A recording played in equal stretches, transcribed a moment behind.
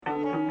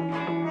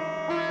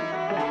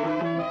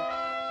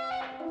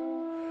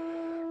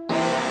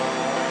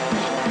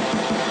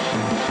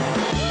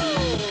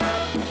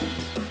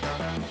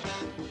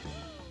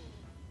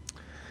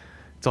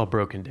It's all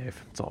broken,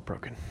 Dave. It's all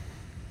broken.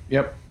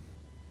 Yep.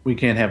 We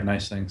can't have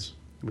nice things.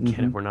 We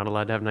can't. We're not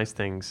allowed to have nice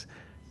things.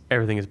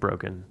 Everything is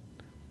broken,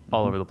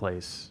 all over the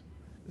place.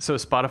 So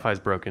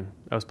Spotify's broken.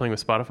 I was playing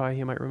with Spotify.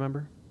 You might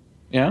remember.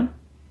 Yeah.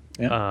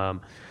 Yeah.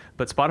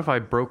 But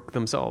Spotify broke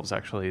themselves,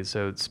 actually.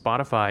 So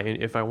Spotify,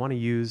 if I want to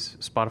use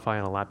Spotify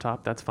on a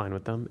laptop, that's fine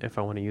with them. If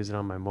I want to use it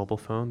on my mobile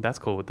phone, that's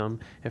cool with them.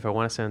 If I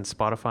want to send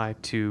Spotify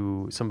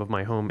to some of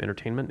my home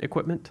entertainment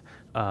equipment,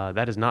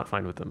 that is not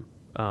fine with them.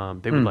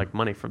 They would like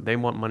money they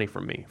want money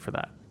from me for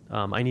that.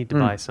 I need to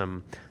buy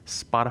some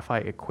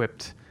Spotify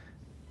equipped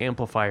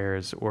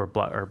amplifiers or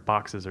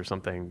boxes or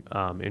something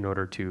in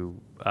order to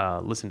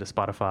listen to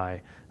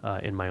Spotify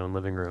in my own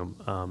living room.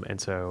 And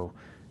so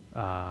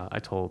I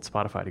told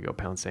Spotify to go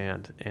pound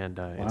sand, and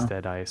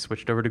instead I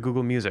switched over to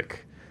Google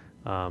Music,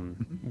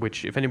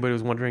 which, if anybody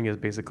was wondering, is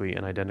basically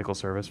an identical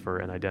service for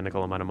an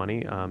identical amount of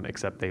money,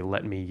 except they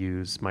let me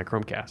use my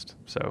Chromecast.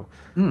 So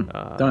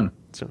done.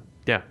 So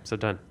yeah, so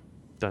done,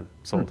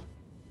 sold.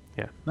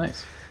 Yeah,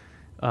 Nice.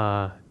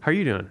 how are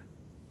you doing?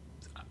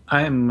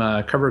 I am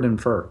covered in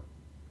fur.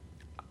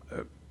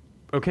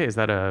 Okay, is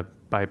that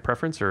by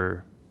preference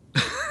or?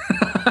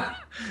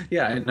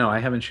 Yeah, no, I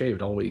haven't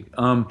shaved all week.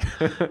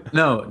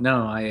 No,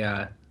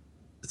 I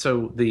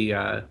so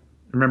the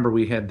remember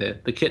we had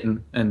the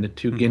kitten and the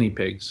two guinea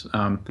pigs.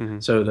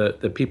 So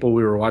the people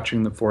we were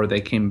watching them for,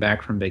 they came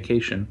back from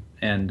vacation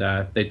and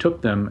they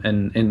took them,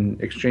 and in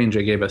exchange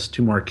they gave us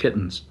two more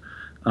kittens.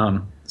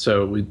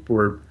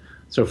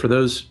 So for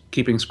those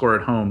keeping score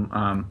at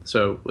home,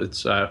 so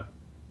it's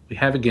we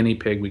have a guinea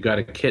pig, we got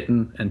a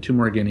kitten and two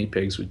more guinea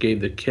pigs. We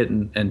gave the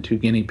kitten and two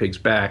guinea pigs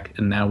back,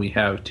 and now we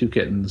have two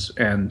kittens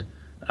and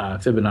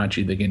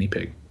Fibonacci, the guinea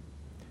pig.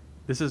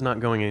 This is not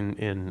going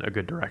in a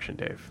good direction,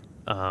 Dave.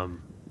 I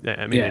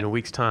mean, in a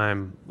week's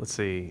time, let's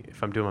see,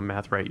 if I'm doing my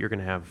math right, you're going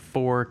to have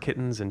 4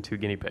 kittens and 2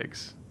 guinea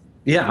pigs.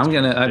 Yeah, I'm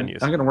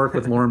gonna work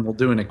with Lauren. We'll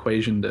do an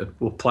equation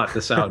we'll plot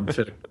this out and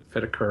fit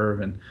a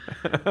curve.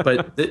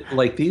 But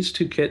like these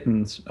two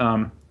kittens,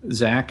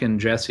 Zach and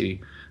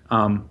Jesse,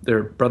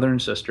 they're brother and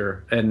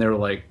sister, and they're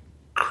like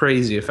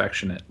crazy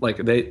affectionate.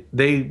 Like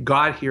they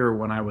got here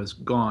when I was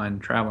gone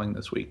traveling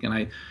this week, and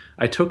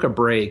I took a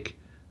break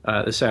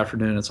this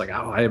afternoon. It's like,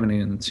 oh, I haven't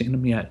even seen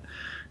them yet,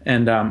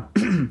 and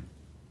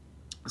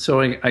so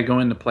I go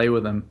in to play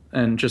with them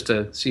and just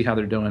to see how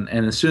they're doing.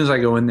 And as soon as I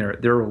go in there,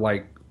 they're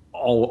like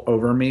all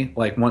over me,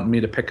 like wanting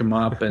me to pick them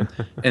up,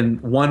 and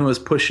one was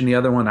pushing the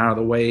other one out of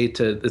the way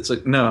it's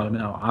like,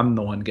 no, I'm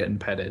the one getting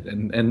petted,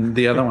 and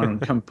the other one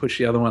would come push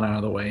the other one out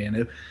of the way,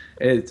 and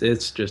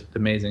it's just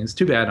amazing. It's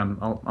too bad I'm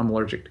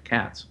allergic to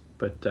cats,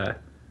 but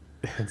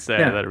it's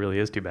sad. Yeah. That really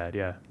is too bad.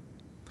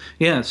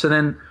 Yeah. So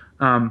then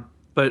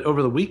but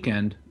over the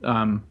weekend,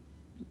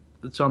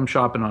 so I'm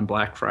shopping on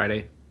Black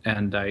Friday,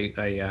 and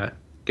I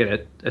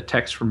get a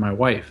text from my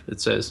wife that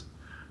says,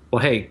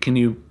 well, hey, can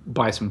you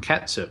buy some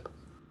catsup?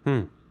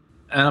 And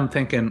I'm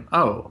thinking,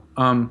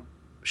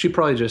 she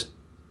probably just,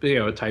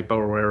 a typo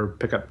or whatever,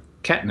 pick up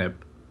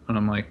catnip. And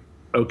I'm like,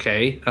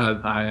 okay,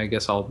 I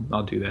guess I'll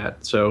do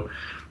that. So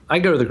I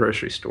go to the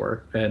grocery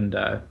store and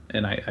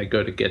I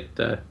go to get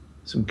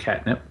some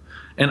catnip.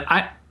 And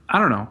I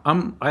don't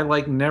know, I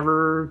like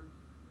never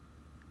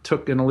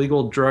took an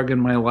illegal drug in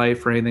my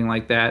life or anything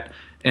like that.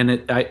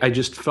 And I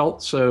just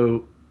felt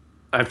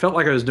I felt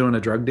like I was doing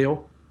a drug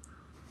deal,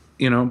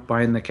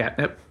 buying the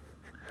catnip.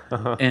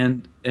 Uh-huh.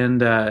 And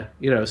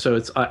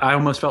so I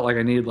almost felt like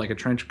I needed like a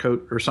trench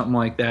coat or something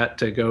like that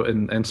to go,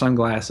 and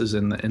sunglasses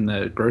in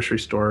the grocery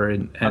store.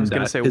 And I was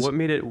going to say, what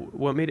made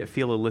it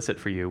feel illicit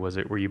for you?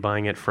 Were you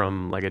buying it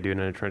from like a dude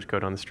in a trench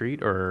coat on the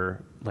street,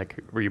 or like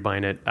were you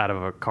buying it out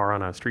of a car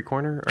on a street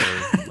corner, or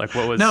like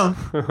what was? No,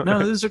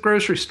 this is a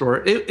grocery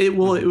store. It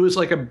was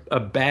like a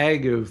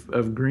bag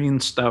of green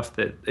stuff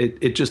that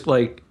it just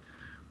like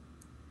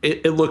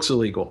it looks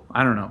illegal.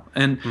 I don't know.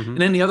 And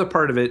then the other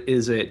part of it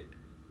is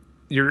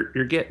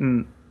you're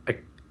getting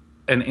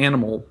an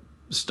animal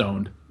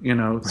stoned,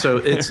 so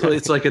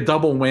it's like a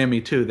double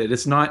whammy too, that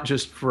it's not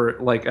just for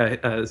like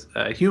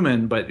a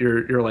human, but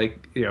you're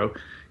like, I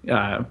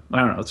don't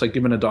know, it's like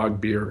giving a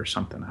dog beer or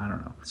something. I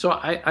don't know. So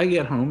I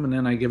get home and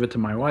then I give it to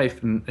my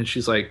wife, and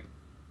she's like,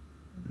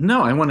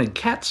 no, I wanted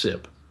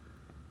catsup,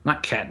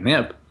 not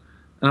catnip.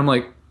 And I'm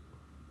like,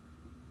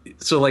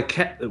 so like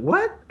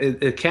what?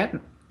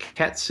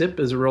 Catsup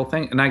is a real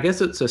thing, and I guess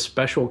it's a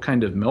special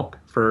kind of milk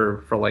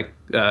for like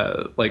I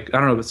don't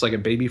know if it's like a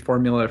baby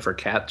formula for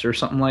cats or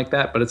something like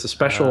that, but it's a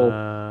special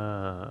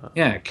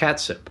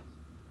catsup.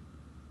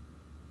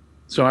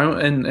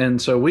 So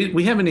so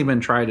we haven't even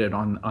tried it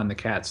on the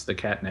cats, the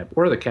catnip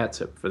or the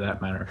catsup for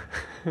that matter.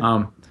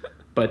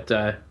 But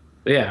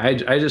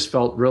I just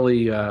felt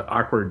really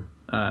awkward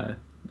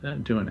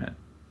doing it.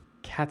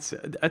 Cats.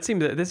 That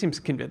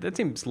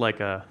seems like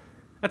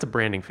that's a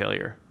branding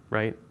failure,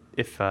 right?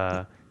 If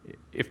the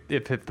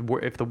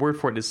word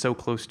for it is so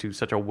close to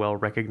such a well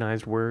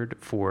recognized word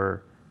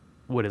for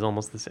what is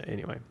almost the same.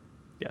 Anyway,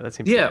 yeah, that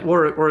seems. Yeah,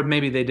 or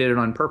maybe they did it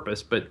on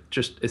purpose, but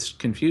just it's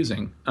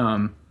confusing.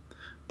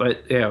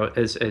 But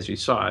as you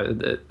saw,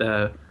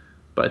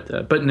 But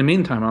in the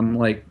meantime, I'm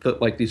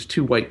like these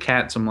two white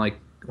cats. I'm like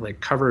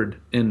covered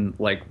in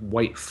like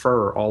white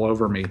fur all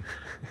over me,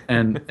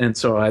 and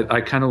so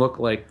I kind of look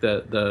like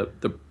the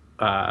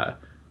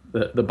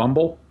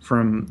Bumble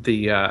from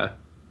the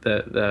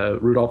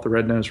Rudolph the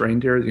Red-Nosed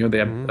Reindeer. You know,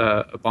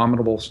 the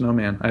abominable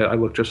snowman. I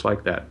look just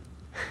like that.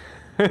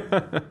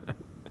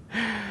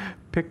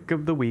 Pick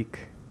of the week.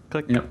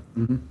 Click. Yep.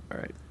 Mm-hmm. All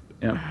right.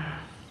 Yep.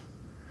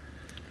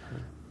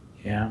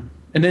 Yeah.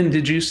 And then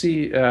did you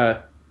see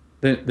the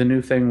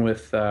new thing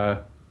with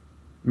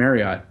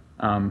Marriott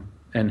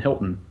and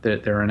Hilton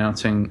that they're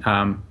announcing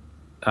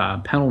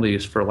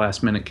penalties for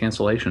last minute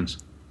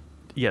cancellations?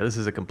 Yeah, this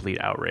is a complete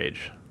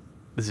outrage.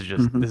 This is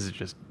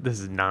just this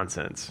is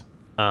nonsense.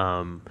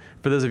 For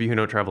those of you who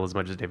don't travel as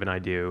much as Dave and I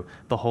do,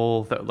 the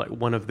whole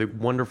one of the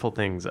wonderful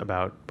things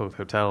about both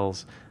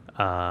hotels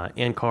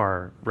and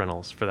car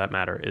rentals, for that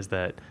matter, is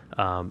that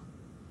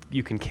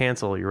you can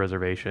cancel your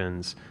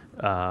reservations.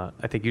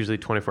 I think usually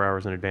 24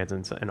 hours in advance,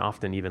 and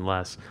often even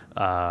less,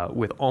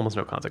 with almost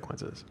no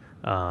consequences,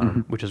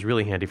 which is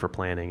really handy for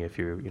planning if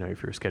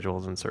if your schedule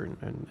is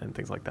uncertain and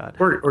things like that.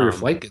 Or your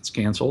flight gets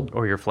canceled.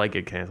 Or your flight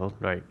get canceled.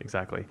 Right,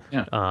 exactly.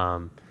 Yeah.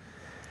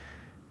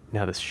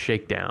 Now this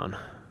shakedown.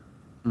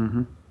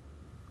 Mm-hmm.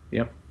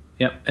 Yep.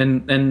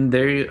 And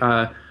they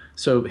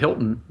so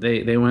Hilton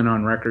they went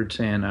on record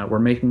saying we're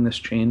making this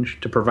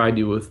change to provide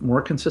you with a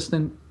more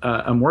consistent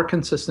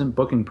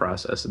booking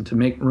process and to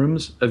make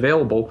rooms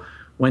available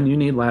when you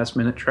need last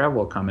minute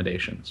travel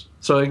accommodations.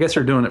 So I guess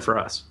they're doing it for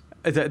us.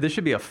 This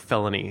should be a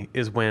felony,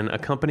 is when a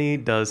company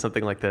does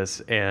something like this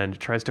and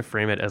tries to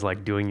frame it as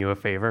like doing you a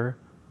favor.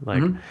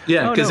 Like,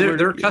 yeah, because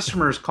there are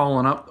customers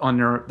calling up on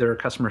their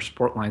customer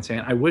support line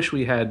saying, "I wish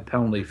we had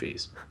penalty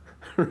fees."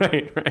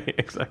 Right,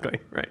 exactly,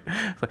 right.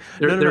 Like,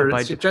 their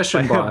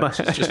suggestion box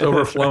is just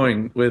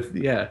overflowing with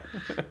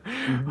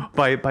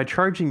By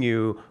charging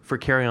you for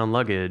carry-on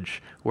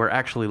luggage, we're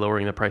actually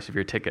lowering the price of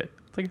your ticket.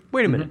 It's like,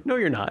 wait a minute, no,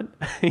 you're not.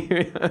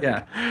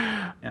 Yeah,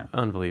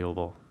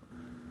 unbelievable.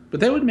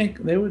 But I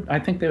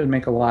think they would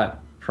make a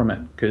lot from it,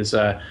 because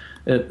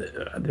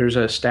there's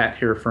a stat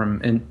here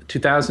from in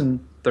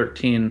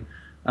 2013,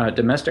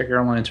 domestic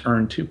airlines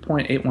earned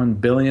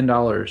 $2.81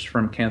 billion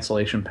from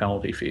cancellation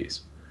penalty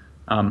fees,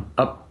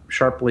 up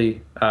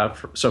sharply.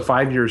 So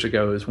 5 years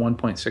ago is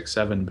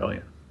 $1.67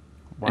 billion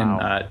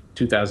in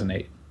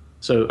 2008.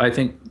 So I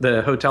think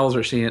the hotels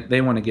are seeing it. They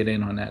want to get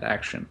in on that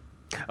action.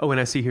 Oh, and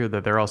I see here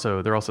that they're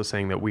also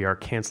saying that we are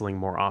canceling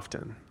more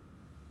often.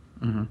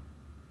 Mm-hmm.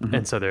 Mm-hmm.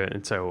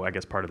 And so I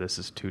guess part of this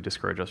is to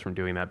discourage us from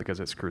doing that because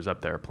it screws up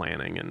their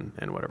planning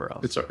and whatever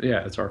else. It's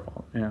our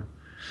fault.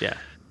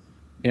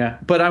 Yeah.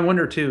 But I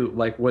wonder too,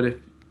 like, what if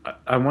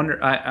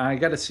I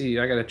got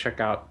to check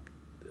out,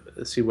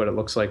 see what it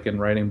looks like in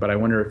writing. But I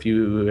wonder if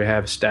you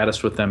have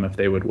status with them, if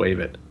they would waive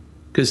it.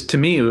 Because to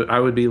me, I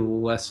would be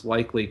less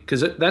likely,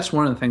 because that's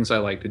one of the things I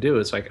like to do.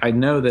 It's like, I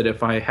know that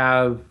if I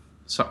have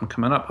something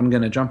coming up, I'm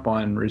going to jump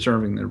on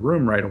reserving the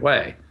room right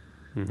away.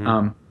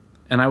 Mm-hmm.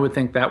 And I would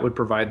think that would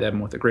provide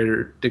them with a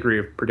greater degree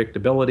of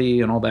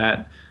predictability and all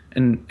that.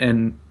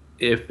 And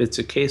if it's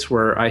a case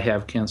where I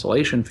have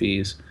cancellation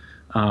fees,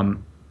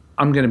 I'm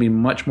going to be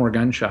much more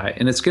gun shy,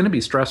 and it's going to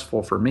be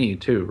stressful for me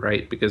too,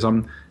 right? Because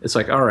it's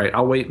like, all right,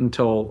 I'll wait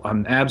until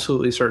I'm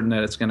absolutely certain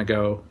that it's going to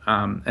go,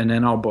 and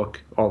then I'll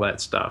book all that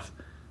stuff.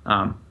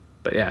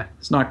 But yeah,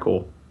 it's not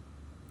cool.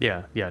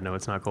 Yeah, no,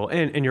 it's not cool.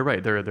 And you're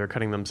right, they're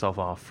cutting themselves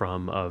off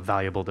from a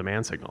valuable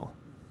demand signal,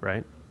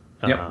 right?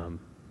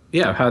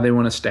 Yeah, how they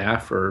want to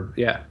staff, or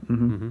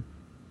Mm-hmm. Mm-hmm.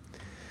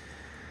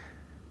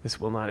 This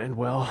will not end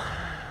well.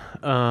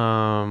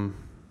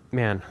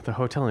 Man, the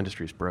hotel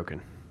industry is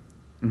broken.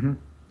 Mm-hmm.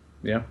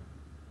 Yeah.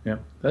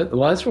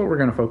 That's what we're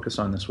going to focus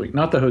on this week.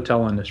 Not the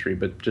hotel industry,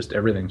 but just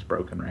everything's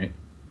broken, right?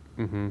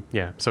 Mm-hmm.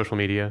 Yeah, social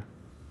media,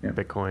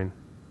 Bitcoin.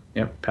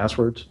 Yeah,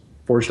 passwords.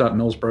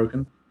 Forge.mil's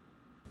broken.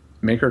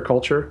 Maker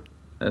culture,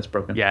 that's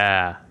broken.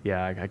 Yeah,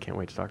 I can't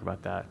wait to talk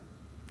about that.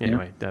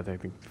 Anyway, I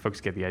think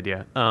folks get the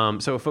idea.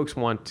 So if folks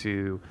want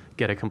to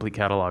get a complete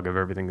catalog of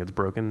everything that's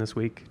broken this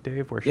week,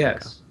 Dave, where should they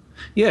go?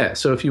 Yeah,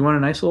 so if you want a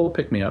nice little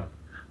pick-me-up,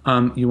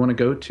 you want to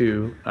go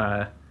to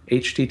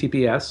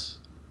https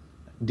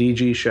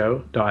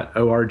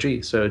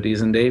dgshow.org. So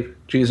D's and Dave,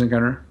 G's and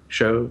Gunner,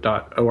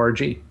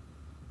 show.org.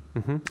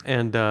 Mm-hmm.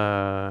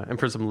 And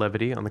for some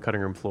levity on the cutting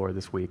room floor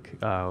this week, we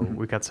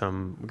got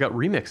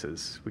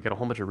remixes. We got a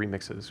whole bunch of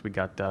remixes. We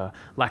got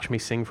Lakshmi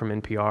Singh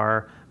from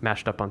NPR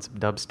mashed up on some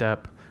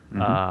dubstep.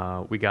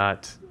 Mm-hmm. We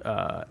got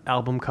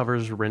album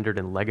covers rendered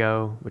in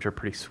Lego, which are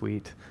pretty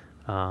sweet.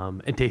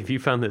 And Dave, you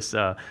found this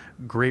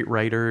great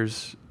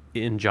writers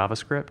in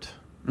JavaScript.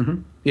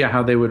 Mm-hmm. Yeah,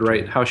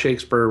 how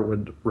Shakespeare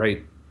would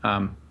write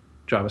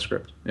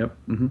JavaScript. Yep.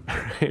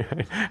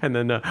 Mm-hmm. And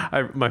then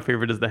my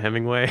favorite is the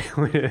Hemingway.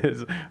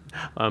 Is,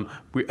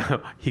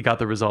 he got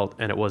the result,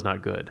 and it was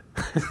not good.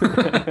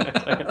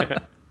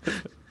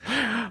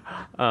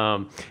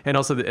 And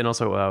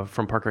also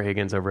from Parker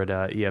Higgins over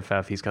at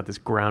EFF, he's got this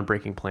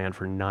groundbreaking plan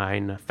for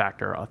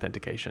 9-factor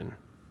authentication.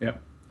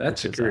 Yep,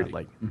 that's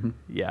security.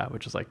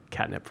 Which is like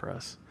catnip for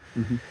us.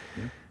 Mm-hmm.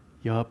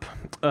 Yup.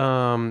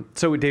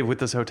 So, Dave, with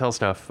this hotel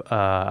stuff,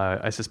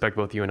 I suspect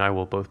both you and I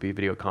will both be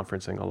video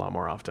conferencing a lot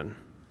more often.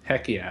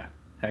 Heck yeah.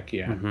 Heck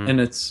yeah. And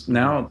it's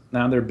now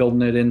they're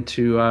building it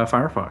into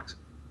Firefox.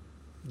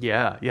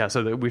 Yeah.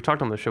 So we've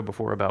talked on the show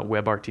before about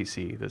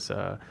WebRTC, this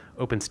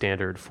open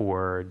standard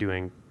for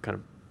doing kind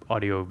of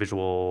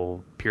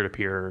audio-visual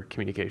peer-to-peer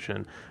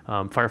communication.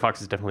 Firefox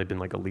has definitely been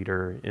like a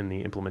leader in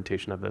the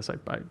implementation of this.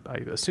 I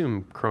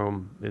assume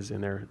Chrome is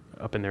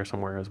up in there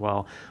somewhere as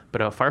well.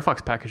 But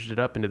Firefox packaged it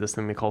up into this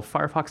thing they call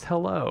Firefox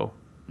Hello,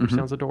 which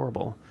sounds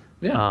adorable.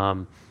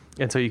 Yeah.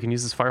 And so you can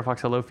use this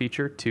Firefox Hello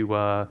feature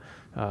to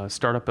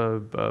start up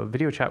a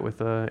video chat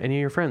with any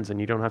of your friends,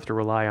 and you don't have to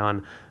rely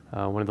on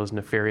one of those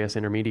nefarious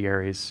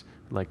intermediaries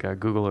like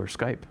Google or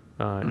Skype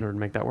in order to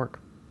make that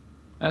work.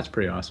 That's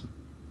pretty awesome.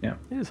 Yeah,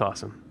 it is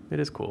awesome. It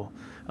is cool.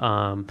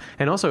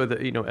 And also,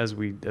 as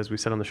we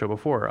said on the show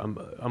before,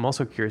 I'm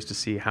also curious to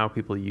see how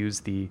people use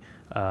the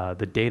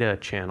data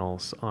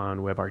channels on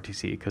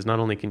WebRTC, because not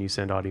only can you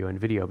send audio and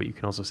video, but you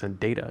can also send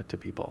data to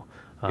people.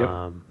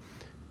 Yep.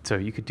 So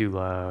you could do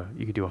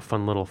a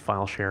fun little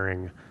file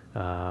sharing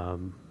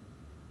kind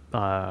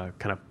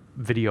of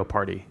video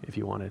party if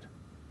you wanted.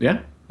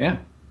 Yeah,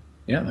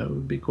 that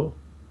would be cool.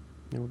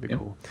 It would be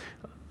cool.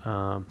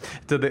 So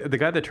the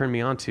guy that turned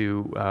me on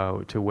to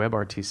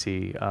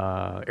WebRTC,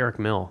 Eric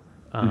Mill,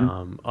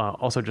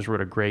 also just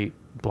wrote a great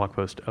blog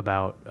post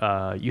about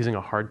using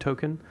a hard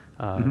token.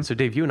 So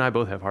Dave, you and I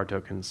both have hard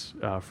tokens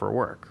for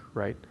work,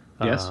 right?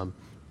 Yes.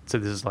 So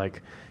this is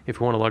like, if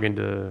we want to log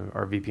into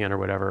our VPN or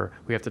whatever,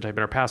 we have to type in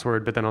our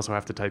password, but then also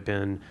have to type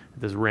in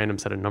this random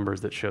set of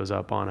numbers that shows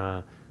up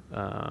on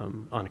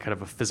kind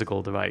of a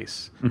physical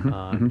device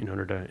in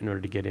order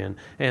to get in.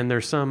 And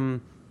there's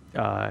some.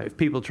 If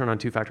people turn on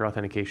two-factor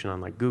authentication on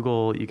like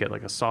Google, you get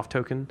like a soft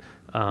token.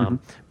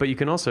 But you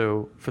can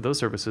also, for those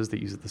services that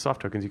use the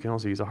soft tokens, you can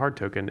also use a hard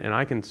token. And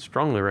I can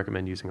strongly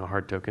recommend using a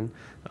hard token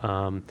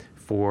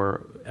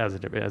as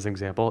an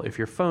example, if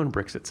your phone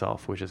bricks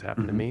itself, which has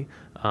happened to me.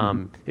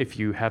 If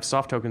you have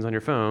soft tokens on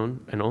your phone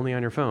and only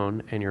on your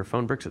phone, and your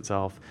phone bricks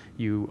itself,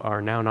 you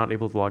are now not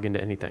able to log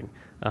into anything.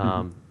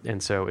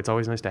 And so it's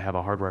always nice to have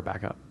a hardware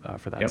backup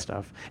for that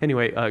stuff.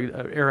 Anyway,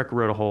 Eric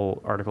wrote a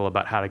whole article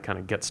about how to kind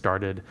of get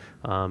started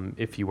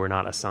if you were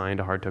not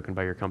assigned a hard token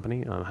by your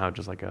company, how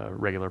just like a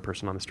regular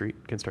person on the street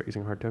can start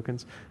using hard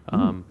tokens.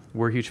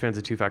 We're huge fans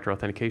of two-factor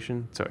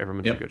authentication, so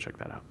everyone should go check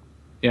that out.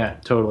 Yeah,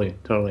 totally.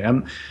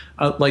 I'm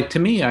to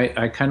me,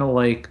 I kind of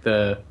like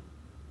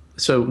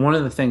so one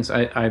of the things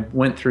I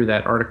went through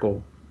that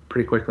article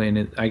pretty quickly,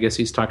 and I guess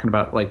he's talking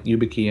about like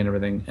YubiKey and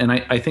everything, and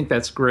I think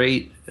that's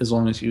great as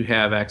long as you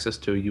have access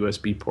to a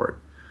USB port.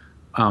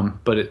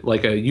 But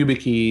like a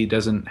YubiKey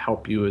doesn't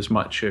help you as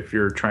much if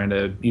you're trying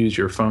to use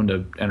your phone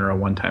to enter a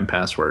one-time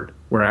password,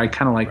 where I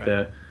kind of like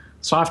the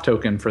soft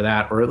token for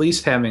that, or at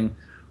least having,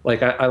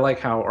 like, I like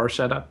how our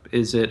setup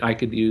is that I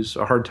could use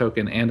a hard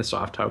token and a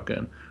soft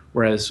token,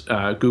 whereas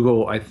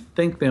Google, I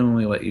think they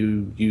only let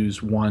you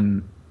use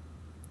one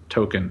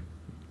token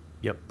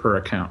per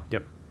account.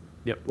 Yep.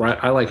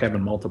 I like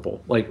having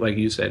multiple. Like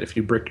you said, if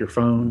you brick your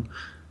phone,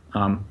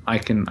 I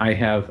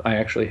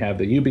actually have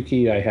the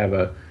YubiKey. I have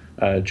a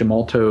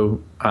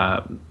Gemalto,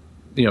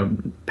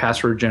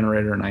 password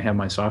generator, and I have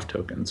my soft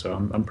token, so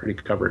I'm pretty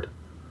covered.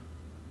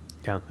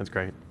 Yeah, that's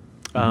great.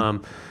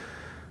 Did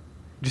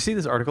you see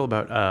this article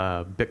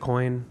about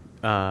Bitcoin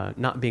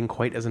not being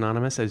quite as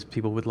anonymous as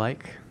people would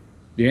like?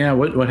 Yeah,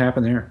 what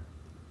happened there?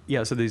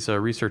 Yeah, so these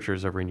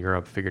researchers over in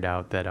Europe figured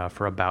out that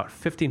for about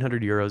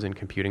 1,500 euros in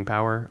computing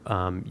power,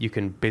 you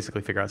can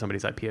basically figure out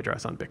somebody's IP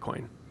address on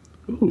Bitcoin.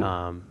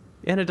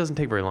 And it doesn't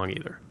take very long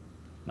either.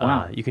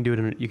 Wow. You can do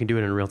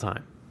it in real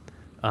time.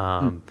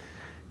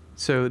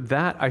 So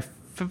that I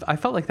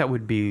felt like that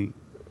would be.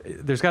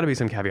 There's got to be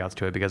some caveats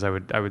to it, because I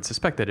would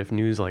suspect that if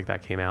news like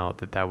that came out,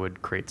 that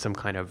would create some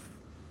kind of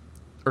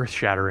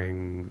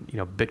earth-shattering,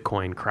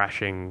 Bitcoin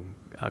crashing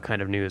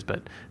kind of news.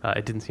 But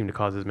it didn't seem to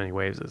cause as many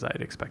waves as I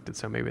had expected.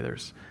 So maybe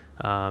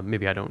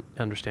maybe I don't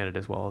understand it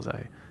as well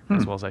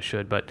as I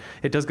should. But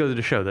it does go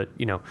to show that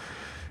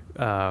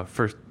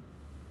for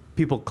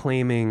people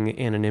claiming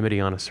anonymity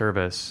on a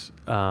service,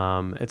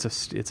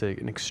 it's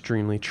an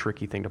extremely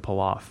tricky thing to pull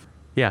off.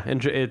 Yeah,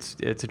 and it's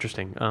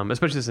interesting,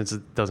 especially since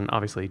it doesn't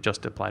obviously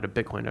just apply to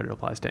Bitcoin; it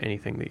applies to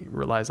anything that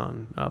relies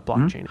on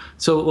blockchain.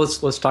 So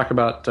let's talk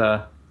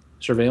about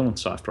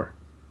surveillance software.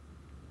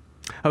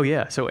 Oh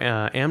yeah, so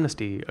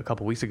Amnesty a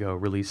couple weeks ago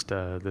released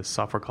this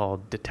software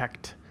called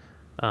Detect,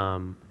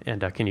 and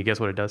can you guess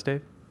what it does,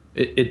 Dave?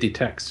 It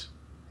detects.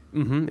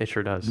 It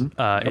sure does.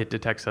 It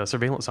detects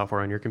surveillance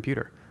software on your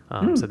computer.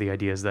 So the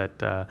idea is that,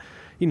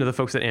 the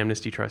folks that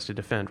Amnesty tries to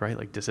defend, right?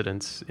 Like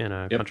dissidents in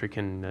a country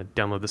can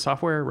download the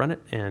software, run it,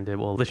 and it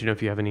will let you know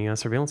if you have any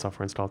surveillance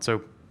software installed.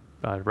 So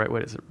right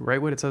what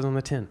it says on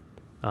the tin.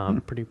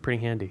 Pretty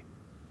handy.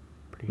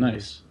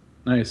 Nice.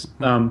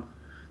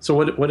 So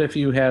what if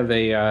you have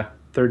a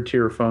third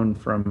tier phone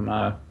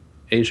from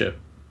Asia?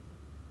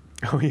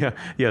 Oh yeah.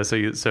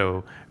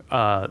 So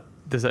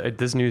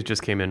this news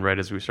just came in right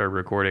as we started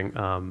recording.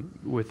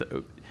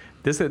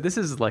 This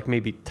is like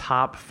maybe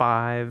top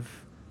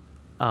 5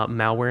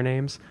 malware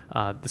names.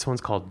 This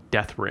one's called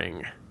Death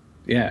Ring.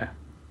 Yeah.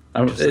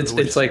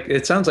 It's like,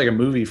 it sounds like a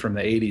movie from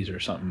the 80s or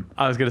something.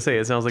 I was going to say,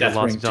 it sounds like Death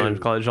a Ring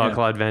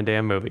Jean-Claude Van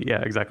Damme movie.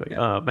 Yeah, exactly.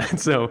 Yeah. And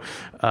so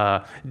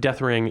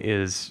Death Ring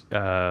is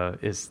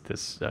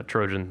this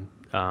Trojan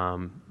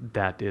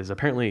that is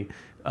apparently,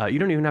 you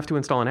don't even have to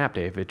install an app,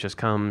 Dave. It just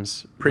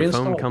comes, the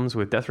phone comes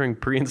with Death Ring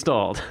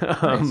pre-installed.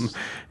 Nice.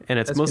 And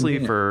it's That's mostly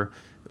convenient. for,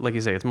 like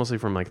you say, it's mostly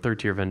from like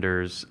third-tier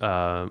vendors,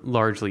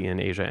 largely in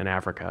Asia and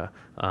Africa.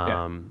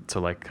 So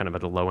like kind of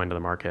at the low end of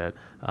the market.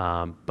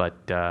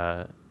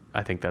 But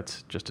I think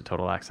that's just a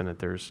total accident.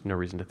 There's no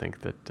reason to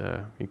think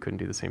that you couldn't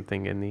do the same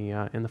thing in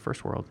the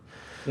first world.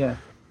 Yeah.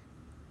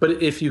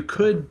 But if you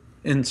could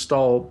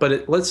install,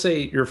 let's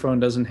say your phone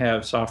doesn't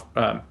have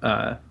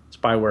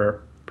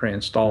spyware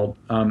pre-installed.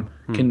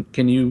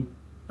 Can you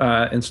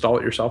install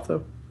it yourself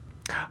though?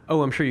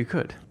 Oh, I'm sure you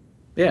could.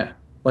 Yeah,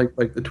 like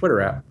the Twitter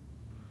app.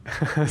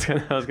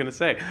 I was going to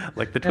say,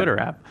 like the Twitter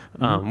app,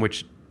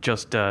 which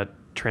just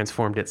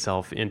transformed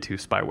itself into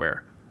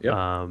spyware.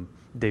 Yep.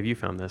 Dave, you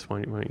found this.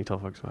 Why don't you tell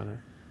folks about it?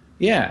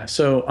 Yeah.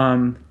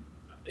 So,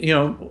 you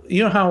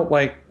know how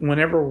like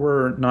whenever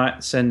we're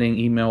not sending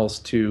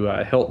emails to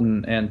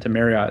Hilton and to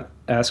Marriott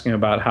asking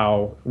about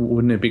how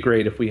wouldn't it be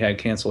great if we had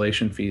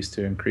cancellation fees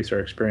to increase our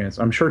experience,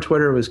 I'm sure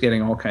Twitter was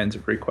getting all kinds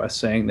of requests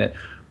saying that,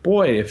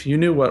 boy, if you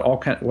knew what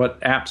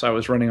apps I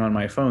was running on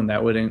my phone,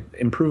 that would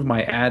improve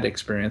my ad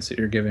experience that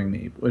you're giving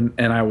me,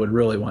 and I would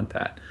really want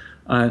that.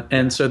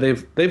 And so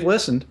they've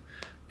listened.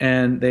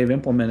 And they've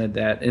implemented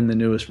that in the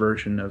newest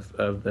version of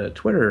the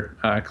Twitter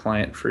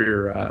client for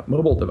your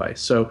mobile device.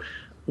 So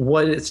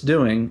what it's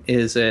doing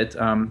is that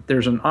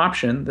there's an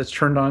option that's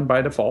turned on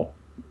by default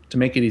to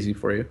make it easy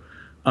for you,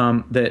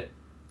 that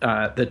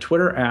the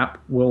Twitter app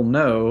will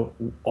know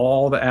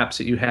all the apps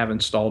that you have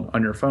installed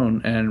on your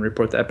phone and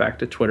report that back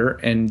to Twitter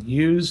and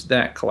use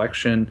that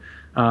collection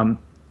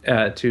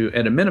to,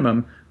 at a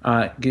minimum,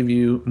 give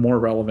you more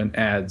relevant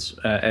ads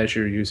as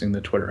you're using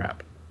the Twitter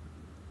app.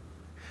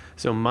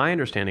 So my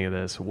understanding of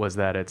this was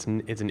that it's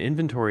an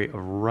inventory of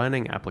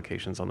running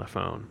applications on the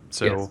phone.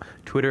 So Yes.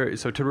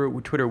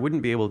 Twitter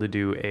wouldn't be able to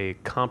do a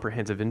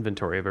comprehensive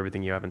inventory of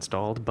everything you have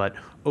installed, but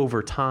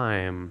over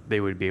time they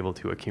would be able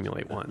to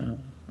accumulate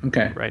one.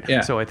 Okay. Right. Yeah.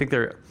 So I think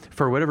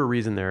for whatever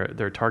reason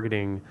they're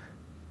targeting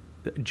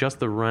just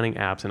the running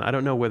apps, and I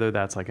don't know whether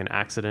that's like an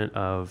accident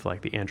of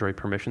like the Android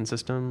permission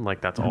system,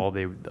 like that's all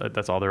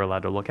they're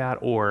allowed to look at,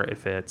 or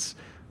if it's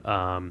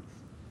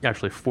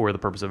actually for the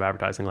purpose of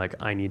advertising, like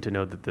I need to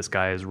know that this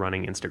guy is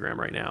running Instagram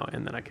right now,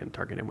 and then I can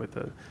target him with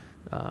a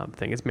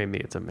thing.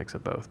 It's a mix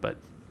of both, but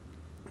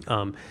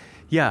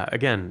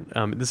again,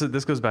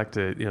 this goes back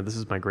to, this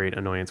is my great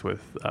annoyance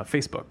with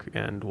Facebook,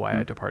 and why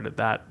I departed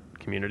that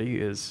community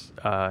is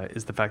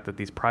the fact that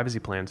these privacy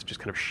plans just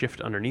kind of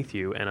shift underneath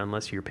you, and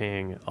unless you're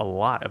paying a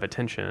lot of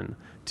attention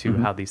to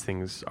how these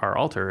things are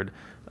altered,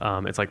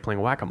 it's like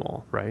playing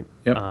whack-a-mole, right?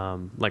 Yep.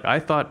 Like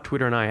I thought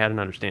Twitter and I had an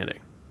understanding.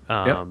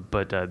 Yep.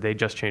 But they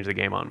just changed the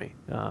game on me,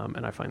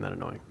 and I find that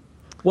annoying.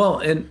 Well,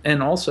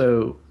 and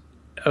also,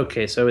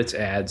 okay, so it's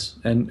ads,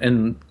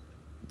 and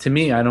to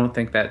me, I don't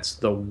think that's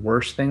the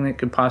worst thing that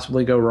could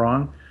possibly go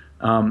wrong.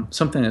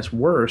 Something that's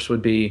worse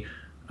would be,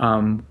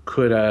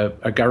 could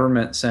a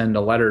government send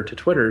a letter to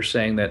Twitter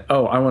saying that,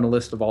 oh, I want a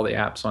list of all the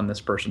apps on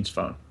this person's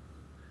phone,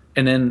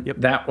 and then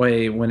that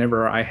way,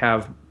 whenever I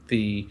have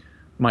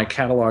my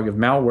catalog of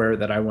malware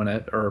that I want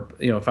to, or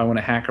if I want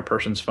to hack a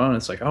person's phone,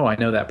 it's like, oh, I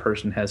know that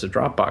person has a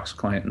Dropbox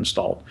client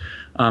installed.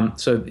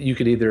 So you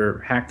could either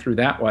hack through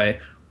that way,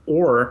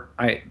 or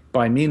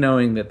by me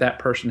knowing that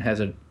person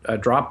has a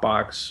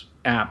Dropbox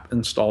app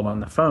installed on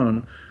the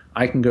phone,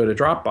 I can go to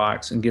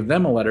Dropbox and give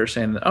them a letter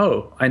saying that,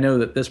 oh, I know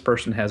that this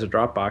person has a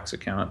Dropbox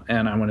account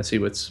and I want to see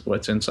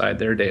what's inside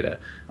their data.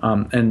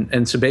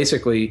 And so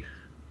basically,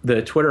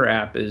 the Twitter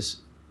app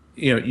is,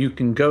 you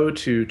can go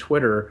to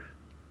Twitter.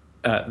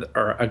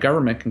 Or a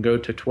government can go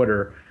to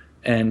Twitter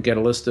and get a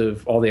list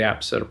of all the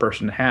apps that a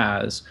person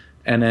has,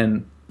 and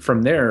then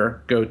from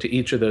there go to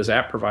each of those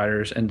app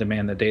providers and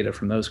demand the data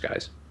from those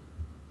guys.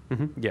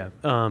 Mm-hmm. Yeah.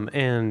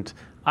 And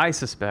I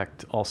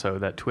suspect also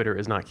that Twitter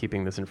is not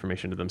keeping this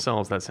information to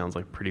themselves. That sounds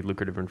like pretty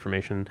lucrative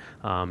information.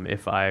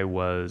 If I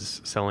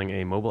was selling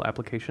a mobile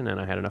application and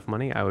I had enough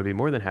money, I would be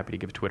more than happy to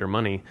give Twitter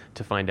money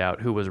to find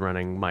out who was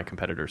running my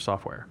competitor's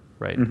software,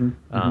 right?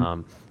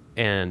 Mm-hmm.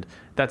 And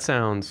that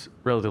sounds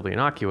relatively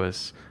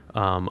innocuous,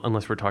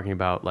 unless we're talking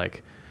about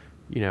like,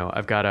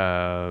 I've got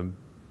a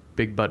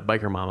Big Butt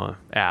Biker Mama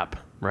app,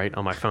 right,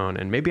 on my phone,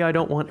 and maybe I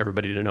don't want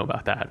everybody to know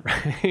about that,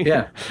 right?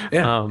 Yeah.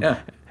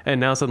 And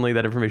now suddenly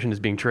that information is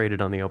being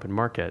traded on the open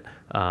market.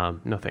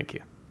 No, thank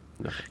you.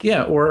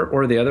 Yeah,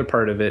 or the other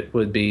part of it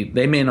would be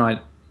they may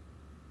not.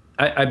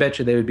 I bet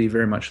you they would be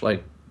very much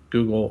like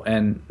Google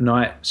and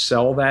not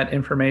sell that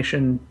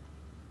information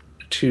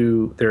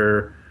to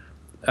their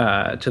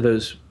to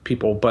those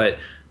people, but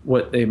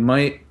what they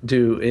might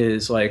do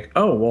is like,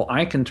 oh, well,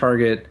 I can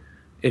target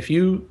if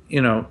you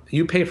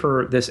pay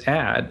for this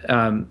ad,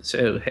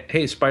 so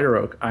hey, Spider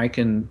Oak, I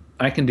can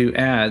do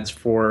ads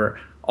for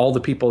all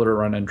the people that are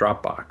running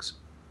Dropbox.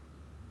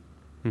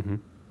 Mm-hmm.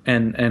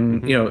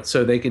 And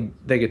so they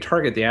could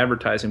target the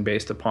advertising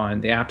based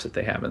upon the apps that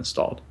they have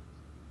installed.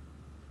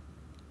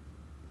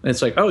 And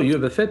it's like, oh, you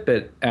have a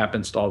Fitbit app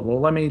installed. Well,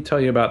 let me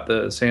tell you about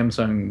the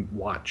Samsung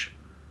Watch,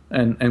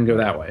 and go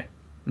that way.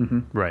 Mm-hmm.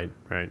 Right.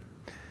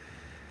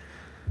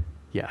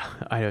 Yeah,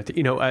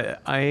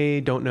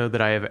 I don't know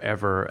that I have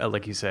ever,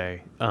 like you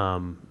say,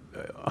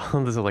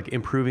 this is like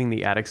improving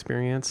the ad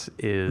experience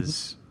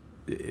is,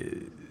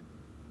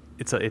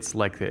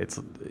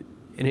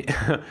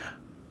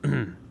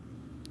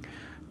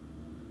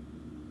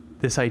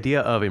 this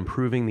idea of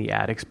improving the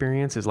ad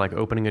experience is like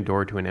opening a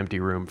door to an empty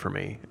room for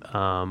me.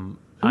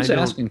 Who's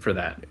asking for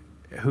that?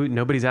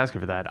 Nobody's asking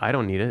for that. I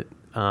don't need it.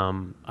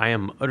 I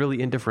am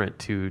utterly indifferent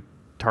to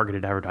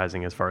targeted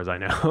advertising as far as I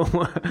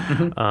know,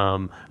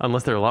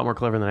 unless they're a lot more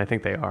clever than I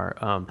think they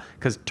are.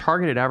 Because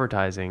targeted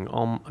advertising,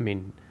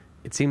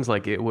 it seems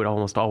like it would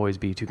almost always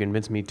be to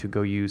convince me to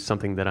go use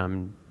something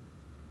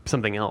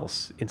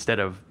else instead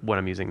of what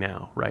I'm using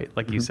now, right?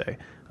 Like you say,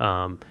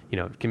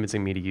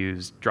 convincing me to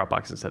use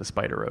Dropbox instead of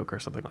Spider Oak or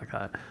something like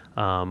that.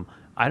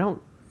 I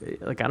don't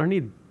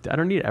need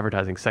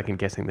advertising second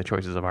guessing the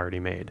choices I've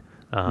already made.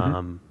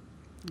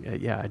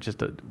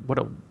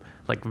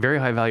 Very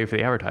high value for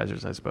the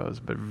advertisers, I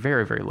suppose, but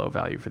very, very low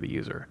value for the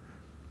user.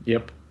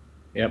 Yep.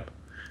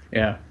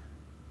 Yeah.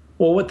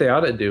 Well, what they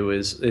ought to do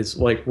is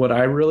like, what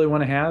I really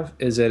want to have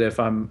is that if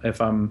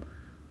I'm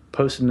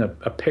posting a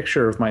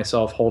picture of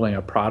myself holding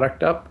a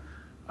product up,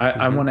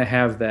 I want to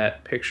have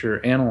that picture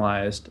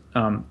analyzed,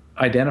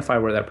 identify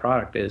where that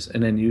product is,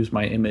 and then use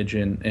my image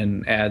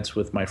in ads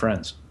with my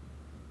friends.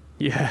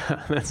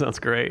 Yeah, that sounds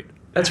great.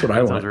 That's what I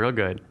want. Sounds real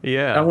good.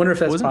 Yeah. I wonder if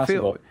that's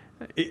possible.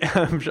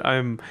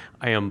 I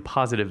am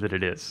positive that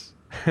it is.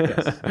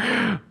 Yes.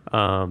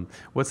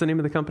 What's the name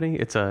of the company?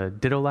 It's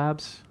Ditto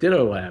Labs.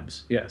 Ditto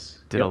Labs. Yes.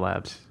 Ditto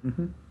Labs.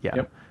 Mm-hmm. Yeah.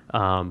 Yep.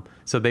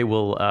 So they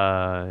will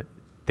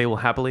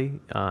happily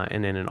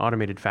and in an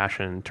automated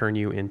fashion turn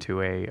you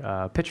into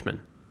a pitchman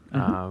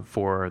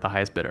for the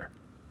highest bidder.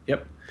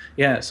 Yep.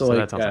 Yeah. So like,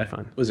 that sounds like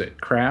fun. Was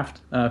it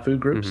Kraft Food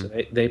Group? So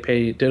they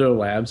pay Ditto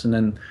Labs, and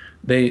then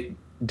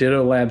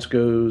Ditto Labs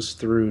goes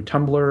through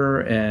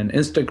Tumblr and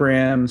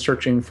Instagram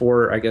searching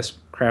for, I guess,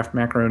 Kraft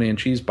macaroni and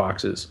cheese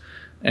boxes,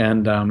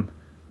 and then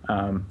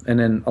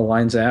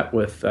aligns that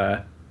with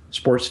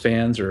sports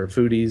fans or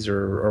foodies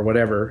or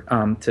whatever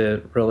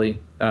to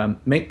really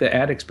make the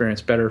ad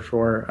experience better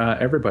for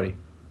everybody.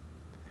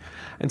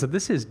 And so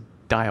this is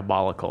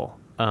diabolical.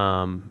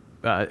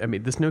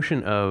 This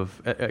notion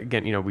of,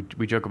 again,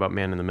 we joke about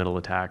man-in-the-middle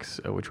attacks,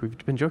 which we've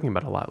been joking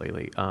about a lot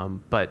lately.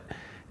 But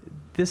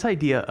this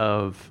idea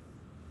of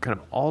kind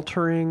of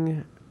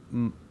altering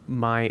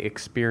my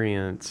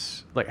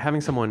experience, like having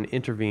someone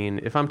intervene,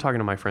 if I'm talking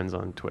to my friends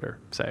on Twitter,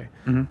 say,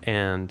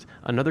 and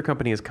another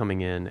company is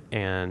coming in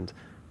and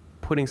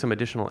putting some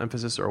additional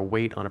emphasis or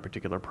weight on a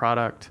particular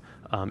product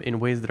in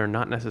ways that are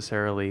not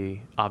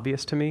necessarily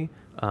obvious to me.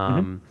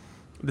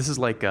 This is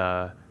like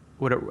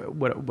what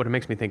it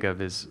makes me think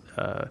of is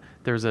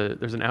there's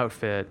an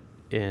outfit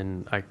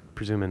I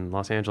presume in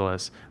Los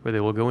Angeles, where they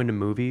will go into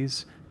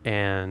movies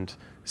and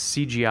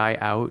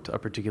CGI out a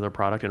particular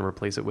product and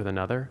replace it with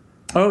another.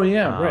 Oh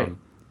yeah,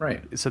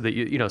 right. So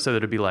that so that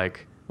it'd be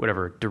like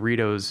whatever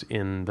Doritos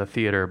in the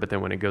theater, but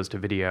then when it goes to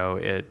video,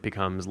 it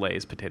becomes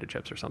Lay's potato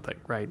chips or something,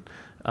 right?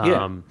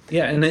 And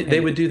they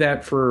would do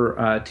that for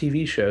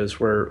TV shows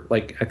where,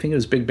 like, I think it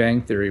was Big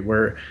Bang Theory,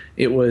 where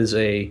it was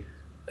like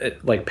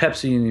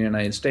Pepsi in the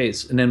United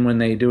States, and then when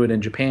they do it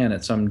in Japan,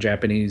 it's some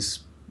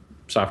Japanese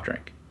soft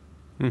drink.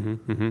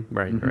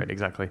 Right,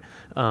 exactly.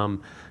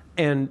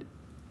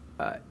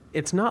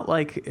 It's not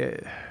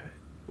like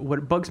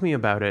what bugs me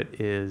about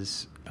it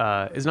is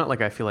not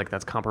like I feel like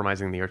that's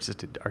compromising the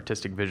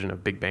artistic vision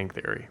of Big Bang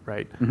Theory,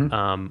 right?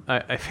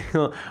 I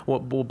feel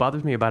what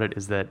bothers me about it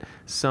is that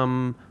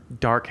some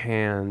dark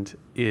hand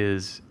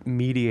is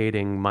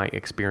mediating my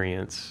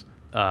experience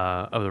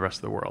of the rest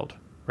of the world,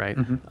 right?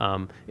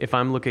 If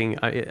I'm looking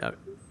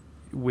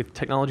with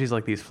technologies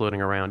like these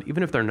floating around,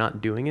 even if they're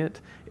not doing it,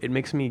 it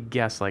makes me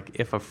guess, like,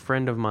 if a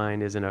friend of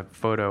mine is in a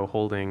photo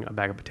holding a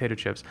bag of potato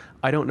chips,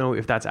 I don't know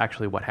if that's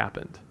actually what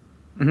happened,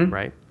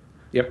 right?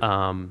 Yep.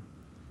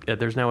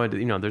 There's now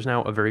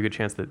a very good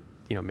chance that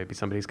maybe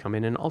somebody's come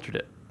in and altered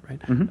it,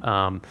 right?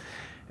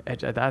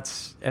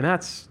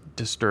 That's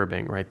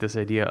disturbing, right? This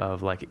idea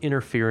of like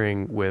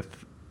interfering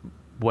with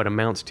what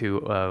amounts to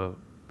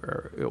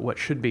or what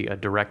should be a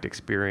direct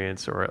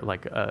experience, or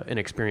like an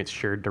experience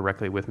shared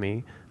directly with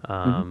me.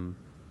 The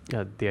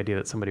idea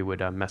that somebody would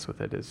mess with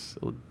it is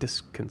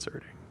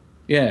disconcerting.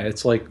 Yeah,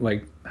 it's like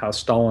how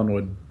Stalin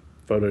would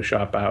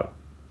Photoshop out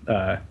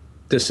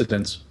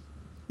dissidents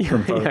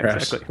from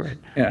photographs. Yeah, exactly, right.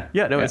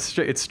 Yeah.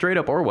 It's straight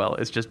up Orwell.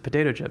 It's just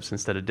potato chips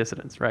instead of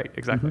dissidents, right?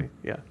 Exactly.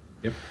 Yeah.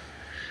 Yep.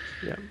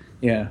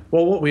 Yeah.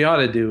 Well, what we ought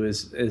to do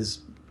is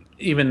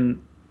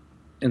even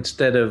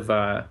instead of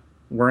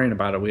worrying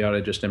about it. We ought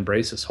to just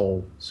embrace this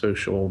whole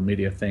social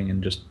media thing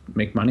and just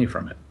make money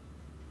from it.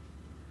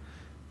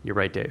 You're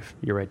right, Dave.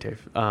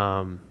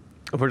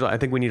 Unfortunately, I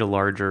think we need a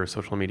larger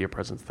social media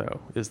presence, though.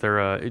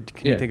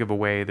 Can you think of a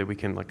way that we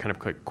can like kind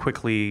of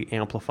quickly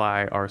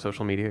amplify our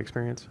social media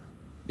experience?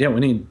 Yeah, we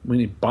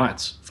need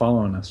bots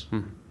following us.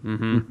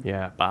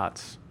 Yeah,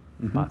 bots.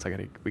 Bots.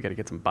 We gotta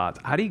get some bots.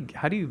 How do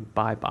you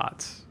buy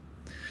bots?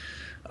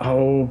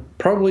 Oh,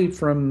 probably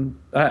from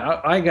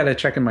I got to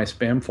check in my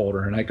spam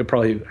folder, and I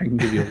can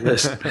give you a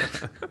list.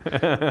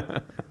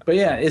 But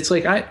yeah, it's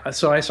like I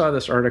saw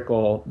this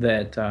article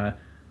that,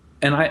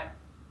 and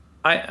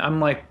I'm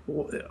like,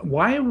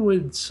 why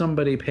would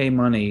somebody pay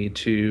money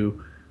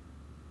to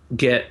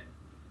get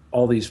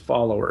all these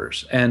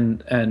followers?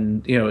 And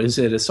is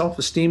it a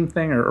self-esteem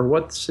thing or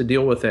what's the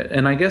deal with it?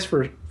 And I guess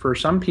for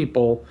some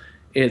people,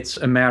 it's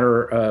a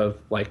matter of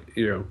like,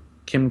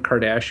 Kim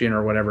Kardashian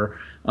or whatever.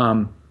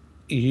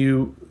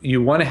 You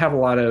want to have a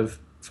lot of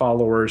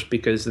followers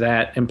because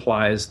that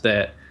implies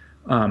that,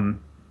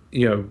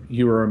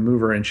 you are a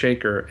mover and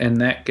shaker, and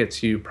that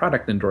gets you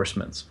product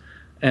endorsements.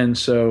 And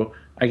so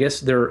I guess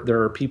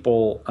there are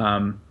people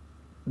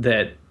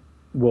that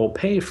will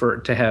pay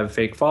to have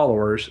fake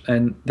followers,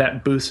 and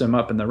that boosts them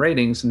up in the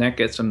ratings, and that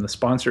gets them the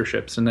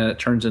sponsorships, and then it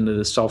turns into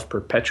this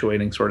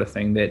self-perpetuating sort of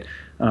thing that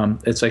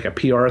it's like a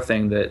PR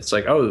thing that it's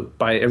like, oh,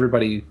 by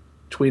everybody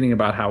tweeting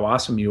about how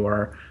awesome you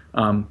are,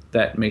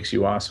 that makes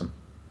you awesome.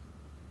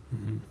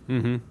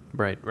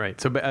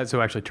 Right.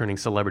 So actually turning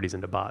celebrities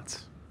into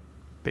bots,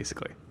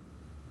 basically.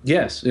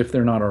 Yes, if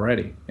they're not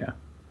already. Yeah.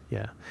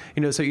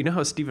 So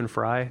how Stephen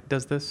Fry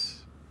does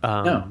this?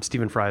 No.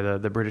 Stephen Fry,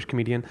 the British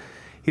comedian,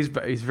 he's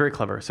very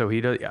clever. So he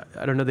does.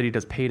 I don't know that he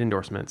does paid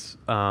endorsements,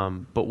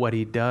 but what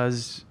he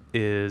does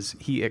is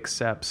he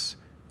accepts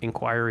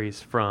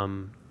inquiries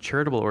from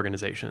charitable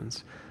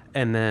organizations,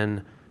 and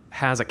then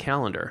has a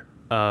calendar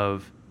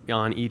of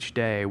on each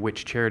day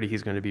which charity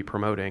he's going to be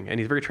promoting, and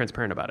he's very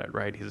transparent about it.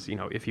 Right? He's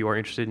if you are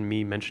interested in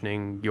me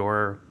mentioning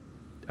your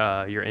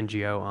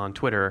NGO on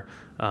Twitter,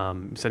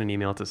 send an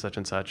email to such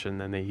and such, and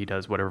then he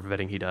does whatever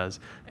vetting he does,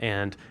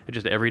 and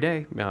just every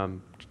day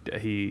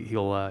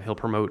he'll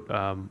promote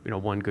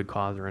one good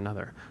cause or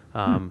another,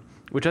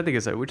 which I think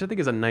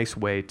is a nice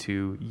way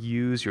to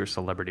use your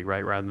celebrity,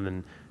 right, rather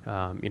than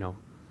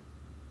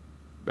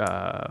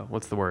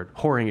what's the word,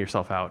 whoring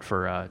yourself out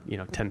for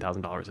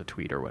 $10,000 a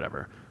tweet or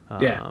whatever.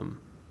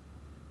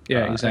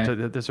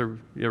 Exactly. There's a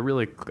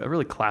really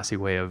classy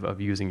way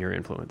of using your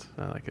influence.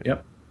 I like it.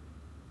 Yep.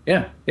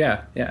 Yeah,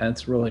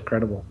 that's really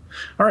credible.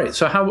 All right,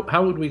 so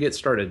how would we get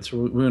started? So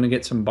we want to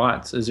get some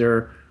bots. Is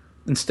there,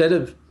 instead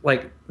of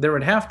like, there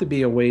would have to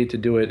be a way to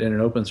do it in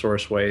an open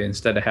source way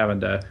instead of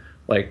having to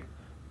like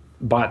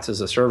bots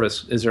as a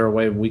service. Is there a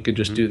way we could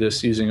just do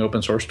this using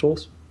open source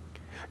tools?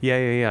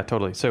 Yeah,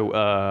 totally. So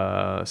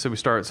we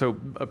start. So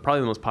probably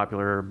the most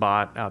popular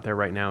bot out there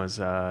right now is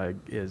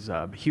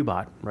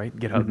Hubot, right?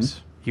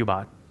 GitHub's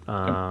Hubot.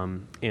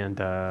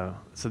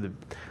 So the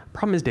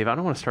problem is, Dave, I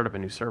don't want to start up a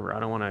new server. I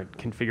don't want to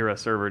configure a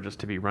server just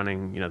to be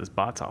running, this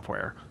bot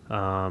software.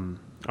 I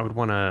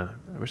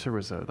wish there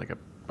was like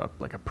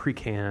a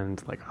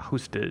pre-canned, like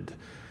hosted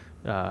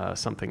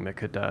something that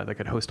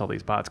could host all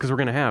these bots, because we're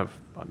going to have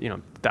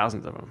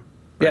thousands of them.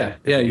 Right?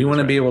 Yeah. You want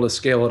to be able to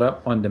scale it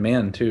up on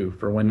demand too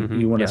for when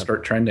you want to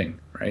start trending,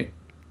 right?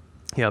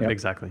 Yeah,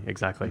 exactly.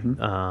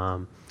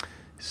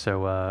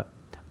 So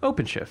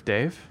OpenShift,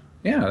 Dave.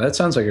 Yeah, that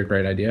sounds like a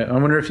great idea. I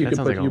wonder if you could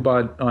put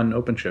Hubot on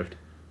OpenShift.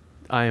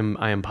 I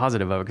am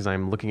positive of it, because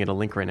I'm looking at a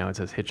link right now. It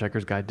says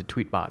Hitchhiker's Guide to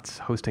Tweetbots,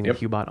 hosting a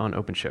Hubot on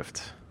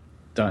OpenShift.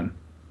 Done.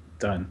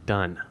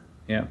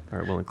 Yeah. All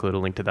right, we'll include a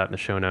link to that in the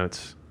show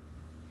notes.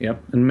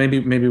 Yep, and maybe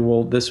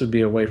this would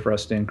be a way for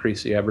us to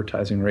increase the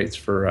advertising rates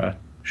for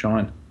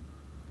Sean.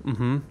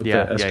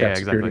 Yeah,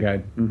 Security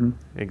Guide.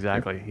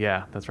 Exactly. Yep.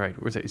 Yeah, that's right.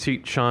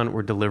 See, Sean,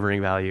 we're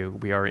delivering value.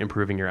 We are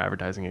improving your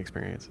advertising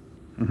experience.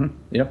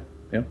 Yep.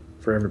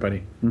 For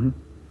everybody.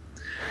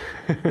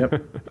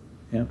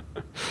 Yep.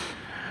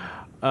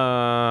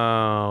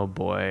 Oh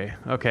boy.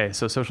 Okay,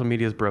 so social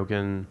media is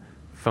broken,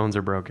 phones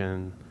are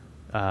broken,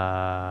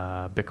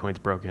 Bitcoin's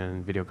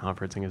broken, video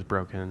conferencing is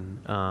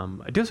broken.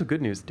 I do have some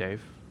good news,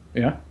 Dave.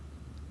 Yeah.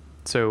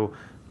 So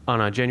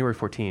on January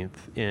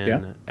 14th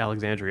in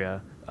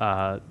Alexandria,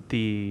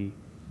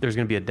 there's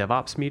going to be a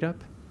DevOps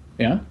meetup.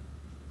 Yeah.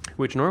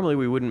 Which normally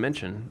we wouldn't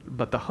mention,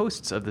 but the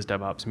hosts of this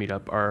DevOps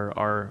meetup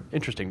are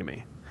interesting to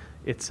me.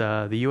 It's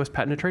the U.S.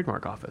 Patent and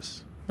Trademark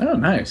Office. Oh,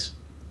 nice.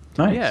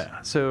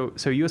 Yeah. So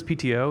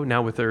USPTO,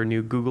 now with their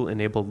new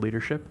Google-enabled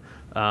leadership,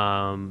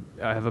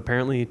 have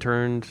apparently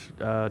turned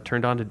on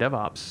to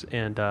DevOps,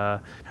 and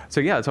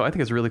so I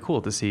think it's really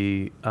cool to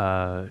see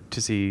Patent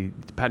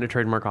and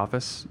Trademark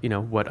Office,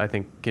 what I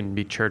think can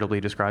be charitably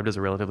described as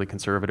a relatively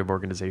conservative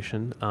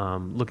organization,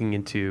 looking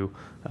into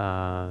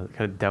kind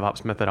of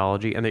DevOps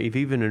methodology, and they've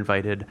even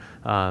invited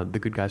the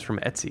good guys from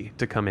Etsy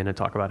to come in and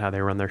talk about how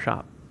they run their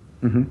shop.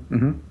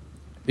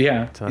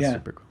 Yeah. So that's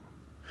super cool.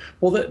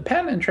 Well, the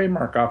Patent and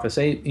Trademark Office,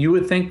 you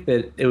would think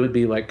that it would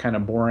be like kind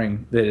of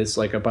boring, that it's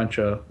like a bunch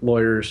of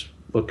lawyers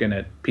looking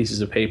at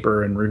pieces of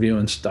paper and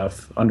reviewing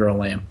stuff under a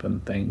lamp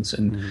and things.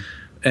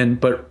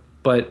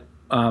 But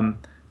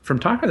from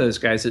talking to those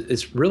guys,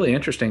 it's really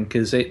interesting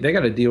because they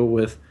got to deal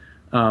with,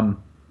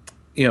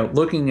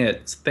 looking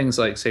at things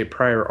like, say,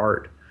 prior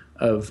art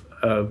of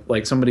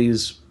like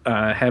somebody's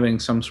having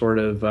some sort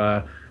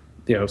of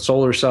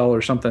solar cell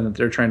or something that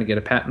they're trying to get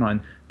a patent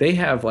on. They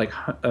have like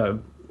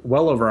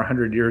well over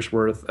 100 years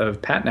worth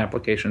of patent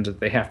applications that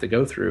they have to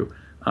go through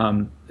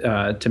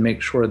to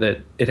make sure that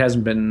it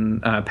hasn't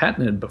been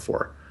patented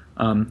before.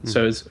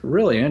 So it's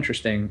really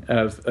interesting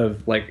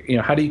of like,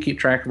 how do you keep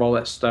track of all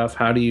that stuff?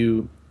 How do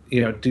you,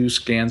 do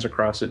scans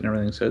across it and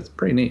everything? So it's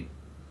pretty neat.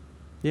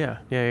 Yeah.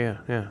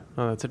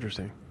 Oh, that's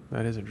interesting.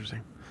 That is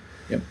interesting.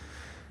 Yep.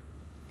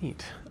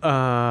 Neat.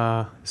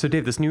 So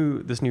Dave, this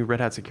new Red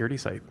Hat security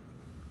site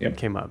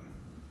came up.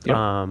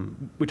 Yep.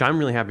 Which I'm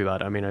really happy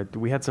about. I mean,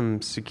 we had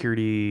some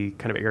security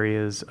kind of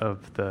areas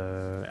after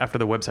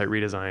the website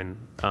redesign.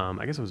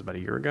 I guess it was about a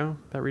year ago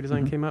that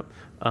redesign came up.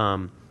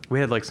 We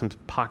had like some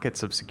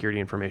pockets of security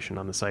information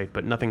on the site,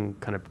 but nothing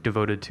kind of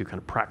devoted to kind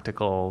of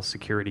practical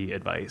security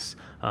advice.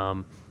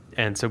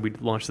 And so we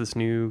launched this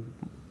new,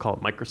 call it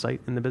microsite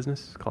in the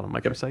business, called a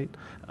microsite.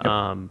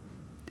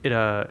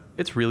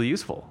 It's really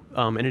useful.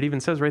 And it even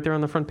says right there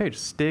on the front page,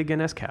 STIG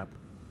and SCAP.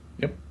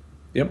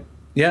 Yep.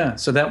 Yeah.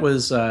 So that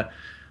was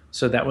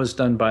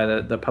done by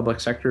the public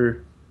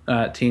sector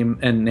team,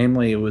 and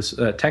namely it was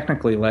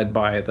technically led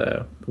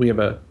by we have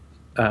a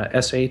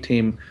SA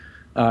team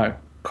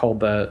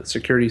called the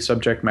Security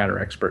Subject Matter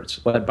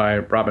Experts, led by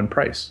Robin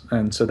Price,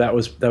 and so that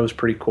was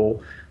pretty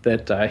cool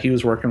that he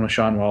was working with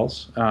Sean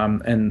Wells,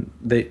 and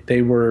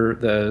they were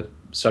the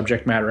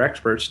subject matter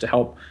experts to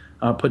help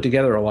put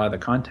together a lot of the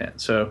content.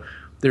 So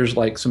there's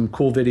like some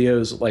cool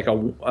videos, like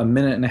a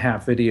minute and a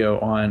half video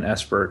on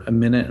SBIRT, a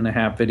minute and a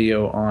half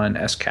video on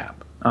SCAP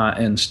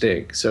and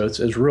STIG. So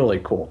it's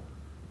really cool.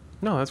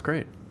 No, that's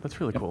great.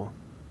 That's really cool.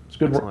 It's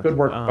good work. Good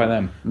work by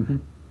them. Mm-hmm.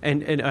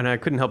 And I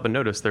couldn't help but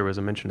notice there was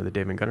a mention of the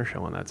Dave and Gunner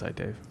show on that site,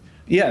 Dave.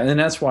 Yeah, and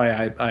that's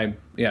why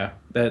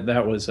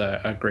that was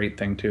a great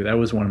thing too. That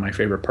was one of my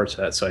favorite parts of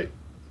that site.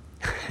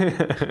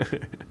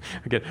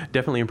 Again,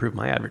 definitely improved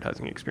my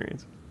advertising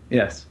experience.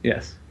 Yes.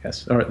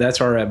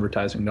 That's our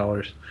advertising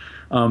dollars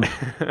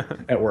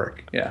at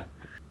work. Yeah.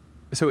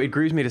 So it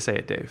grieves me to say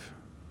it, Dave,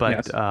 but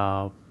yes.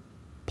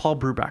 Paul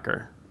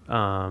Brubaker,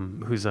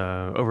 who's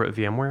over at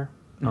VMware,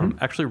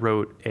 actually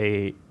wrote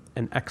an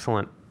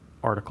excellent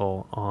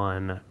article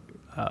on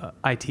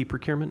IT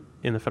procurement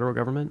in the federal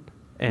government.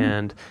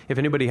 And if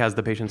anybody has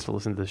the patience to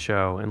listen to the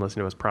show and listen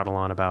to us prattle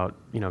on about,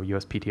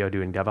 USPTO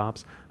doing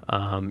DevOps,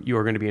 you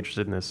are going to be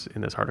interested in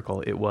this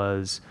article. It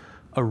was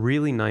a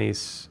really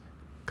nice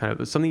kind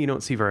of something you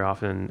don't see very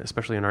often,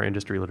 especially in our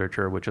industry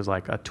literature, which is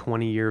like a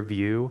 20-year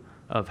view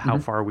of how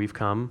far we've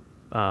come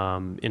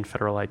in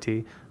federal IT.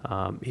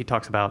 He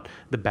talks about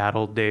the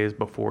battle days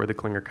before the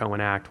Clinger-Cohen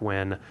Act,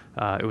 when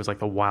it was like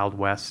the Wild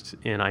West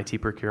in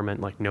IT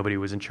procurement. Like nobody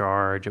was in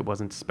charge. It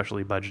wasn't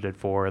specially budgeted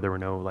for. There were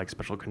no like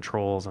special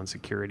controls on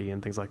security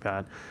and things like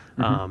that.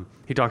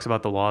 He talks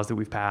about the laws that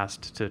we've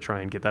passed to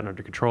try and get that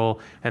under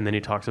control. And then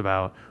he talks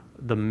about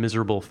the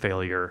miserable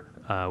failure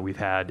we've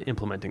had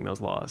implementing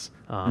those laws,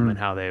 and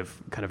how they've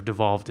kind of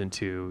devolved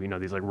into,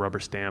 these like rubber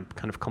stamp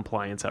kind of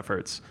compliance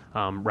efforts,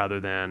 rather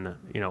than,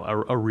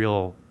 a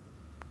real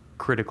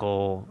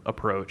critical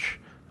approach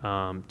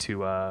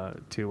to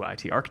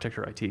IT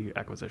architecture, IT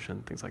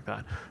acquisition, things like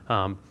that.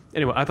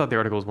 Anyway, I thought the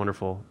article was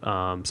wonderful,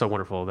 so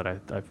wonderful that I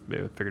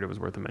figured it was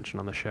worth a mention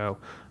on the show.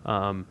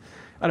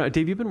 I don't know,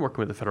 Dave, you've been working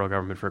with the federal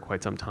government for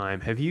quite some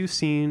time. Do you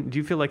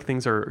feel like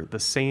things are the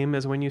same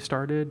as when you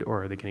started,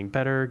 or are they getting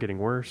better, getting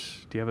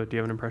worse? Do you have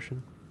an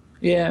impression?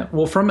 Yeah,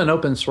 well, from an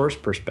open source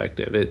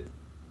perspective,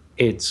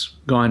 it's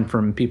gone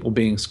from people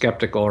being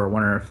skeptical or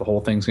wondering if the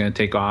whole thing's going to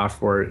take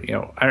off, or,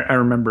 I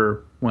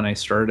remember when I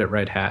started at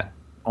Red Hat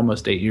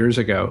almost 8 years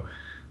ago,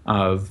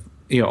 a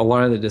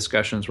lot of the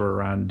discussions were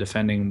around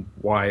defending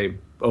why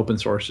open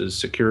source is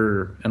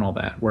secure and all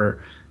that,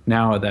 where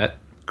now that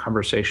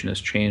conversation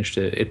has changed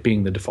to it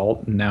being the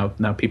default, and now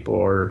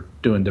people are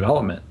doing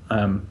development.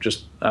 I'm sure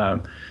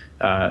the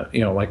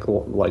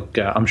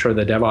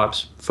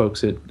DevOps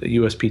folks at the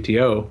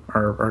USPTO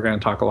are going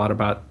to talk a lot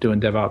about doing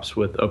DevOps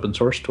with open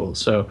source tools.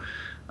 So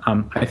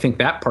I think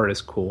that part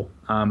is cool.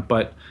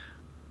 But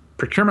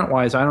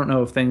procurement-wise, I don't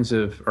know if things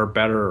are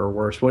better or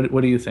worse.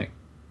 What do you think?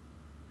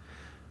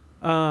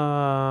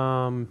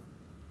 I'm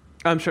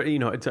sure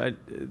it's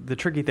the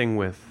tricky thing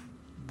with.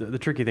 The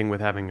tricky thing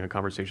with having a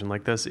conversation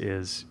like this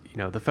is,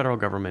 the federal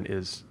government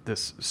is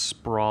this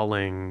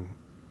sprawling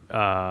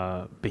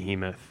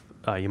behemoth.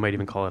 You might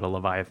even call it a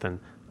leviathan.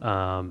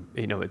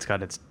 It's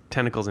got its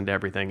tentacles into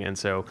everything. And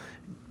so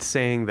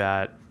saying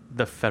that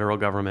the federal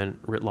government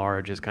writ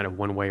large is kind of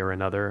one way or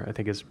another, I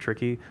think is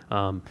tricky.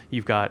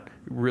 You've got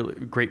really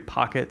great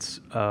pockets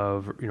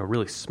of,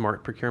 really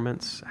smart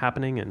procurements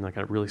happening and like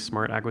a really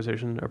smart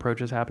acquisition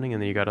approaches happening.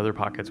 And then you got other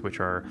pockets which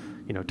are,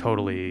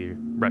 totally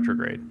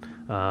retrograde.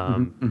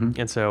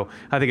 And so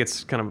I think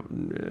it's kind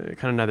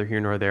of neither here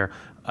nor there.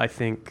 I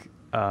think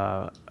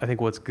I think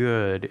what's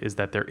good is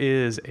that there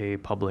is a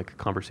public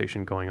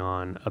conversation going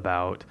on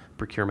about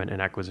procurement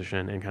and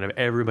acquisition, and kind of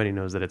everybody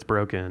knows that it's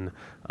broken.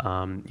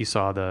 You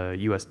saw the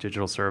U.S.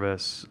 Digital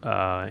Service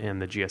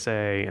and the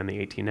GSA and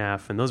the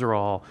 18F, and those are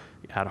all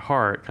at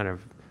heart kind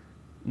of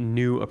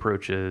new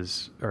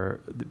approaches, or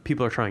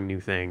people are trying new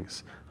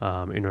things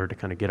in order to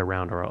kind of get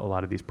around a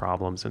lot of these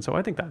problems. And so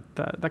I think that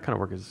kind of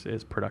work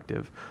is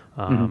productive.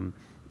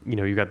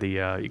 You got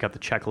the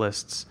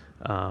checklists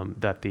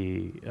that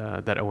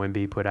that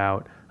OMB put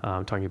out,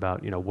 talking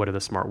about what are the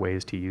smart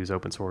ways to use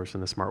open source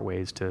and the smart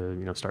ways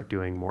to start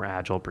doing more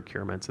agile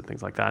procurements and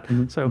things like that.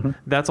 So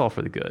that's all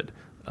for the good.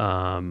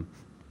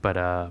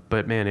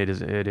 But man, it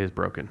is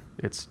broken.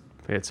 It's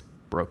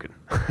broken.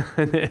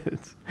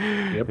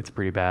 It's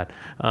pretty bad.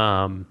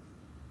 I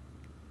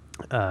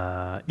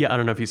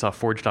don't know if you saw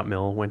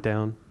Forge.mil went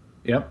down.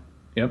 Yeah.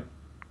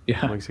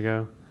 Weeks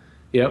ago.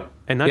 Yep.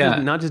 And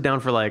not just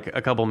down for like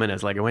a couple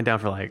minutes, like it went down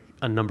for like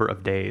a number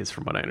of days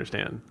from what I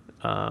understand.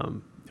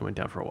 It went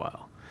down for a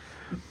while.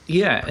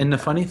 Yeah, and the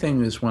funny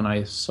thing is when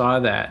I saw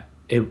that,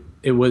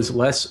 it was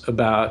less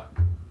about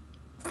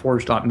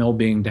Forge.mil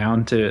being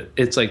down to,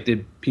 it's like,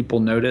 did people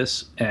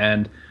notice?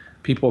 And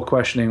people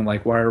questioning,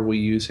 like, why are we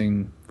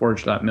using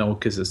Forge.mil?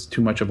 Because it's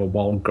too much of a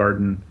walled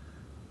garden.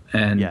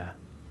 And yeah,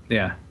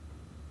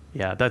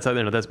 that's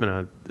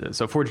been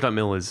so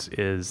Forge.mil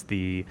is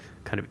the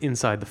kind of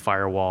inside the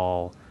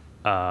firewall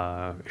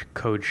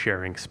code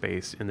sharing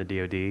space in the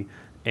DoD,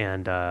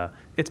 and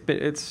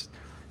it's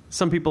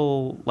some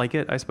people like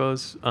it, I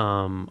suppose.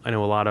 I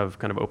know a lot of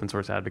kind of open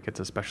source advocates,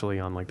 especially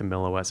on like the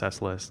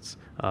MilOSS lists,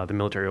 the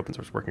military open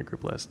source working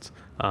group lists.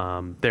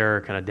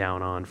 They're kind of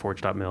down on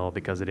Forge.mil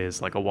because it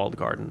is like a walled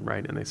garden,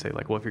 right? And they say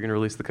like, well, if you're going to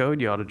release the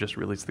code, you ought to just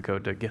release the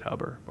code to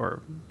GitHub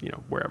or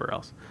wherever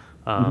else.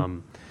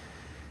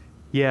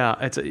 Yeah,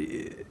 I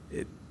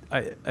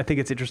think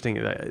it's interesting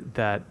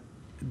that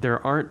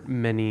there aren't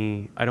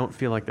many. I don't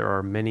feel like there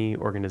are many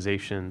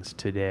organizations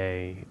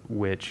today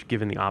which,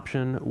 given the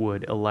option,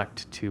 would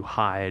elect to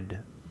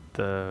hide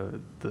the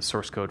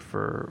source code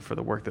for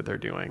the work that they're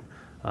doing.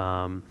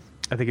 I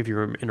think if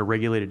you're in a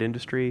regulated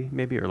industry,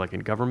 maybe, or like in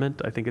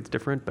government, I think it's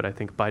different. But I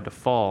think by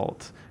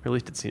default, or at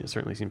least it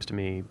certainly seems to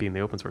me, being the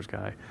open source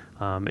guy,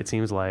 it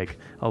seems like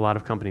a lot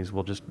of companies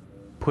will just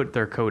put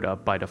their code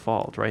up by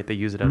default, right? They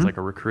use it as like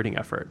a recruiting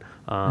effort.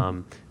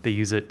 They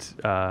use it,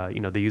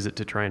 they use it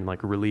to try and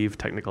like relieve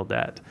technical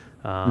debt.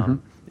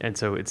 And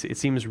so it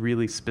seems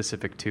really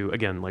specific to,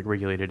 again, like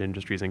regulated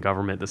industries and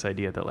government, this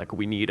idea that like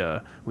we need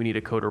a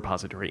code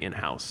repository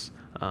in-house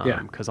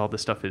because all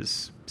this stuff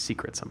is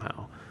secret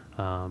somehow.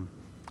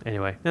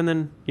 Anyway, and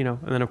then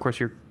of course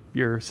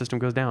your system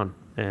goes down,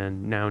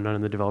 and now none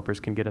of the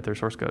developers can get at their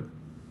source code.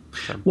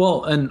 So.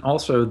 Well, and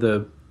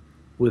also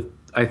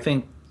I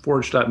think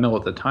Forge.mil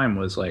at the time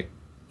was like,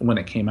 when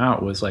it came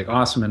out, was like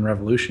awesome and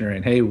revolutionary,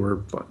 and hey,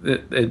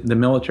 the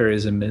military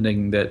is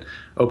admitting that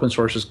open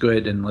source is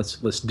good, and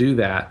let's do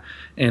that.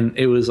 And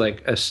it was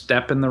like a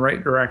step in the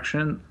right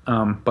direction.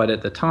 But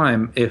at the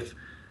time, if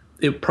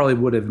it probably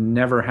would have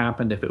never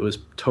happened if it was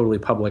totally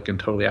public and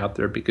totally out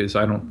there, because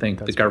I don't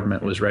think the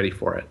government was ready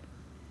for it.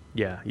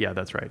 Yeah,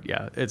 that's right.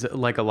 Yeah, it's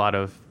like a lot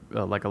of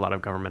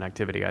government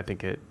activity. I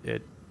think it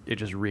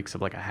just reeks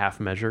of like a half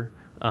measure.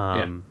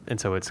 And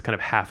so it's kind of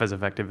half as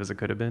effective as it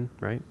could have been,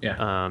 right?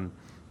 Yeah.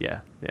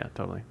 Yeah,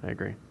 totally. I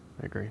agree.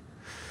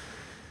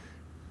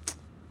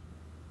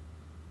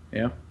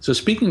 Yeah. So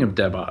speaking of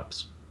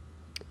DevOps.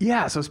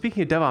 Yeah. So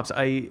speaking of DevOps,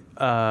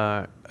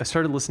 I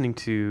started listening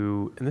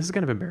to, and this is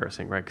kind of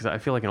embarrassing, right? Because I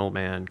feel like an old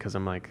man because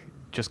I'm like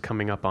just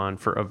coming up on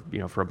for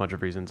a bunch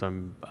of reasons.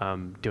 I'm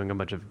doing a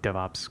bunch of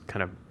DevOps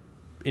kind of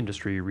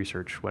industry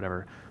research,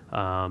 whatever.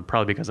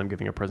 Probably because I'm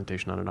giving a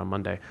presentation on it on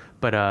Monday.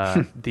 But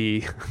I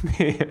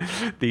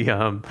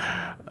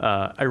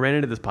ran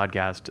into this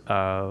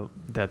podcast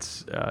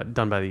that's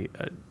done by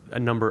a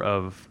number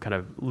of kind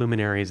of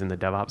luminaries in the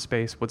DevOps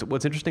space.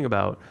 What's interesting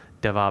about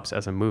DevOps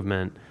as a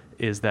movement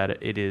is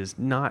that it is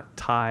not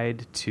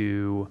tied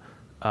to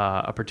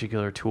a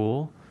particular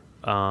tool,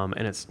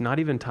 and it's not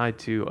even tied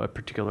to a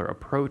particular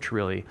approach.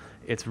 Really,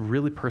 it's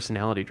really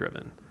personality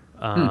driven.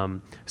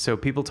 So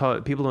people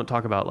don't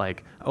talk about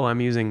like, oh,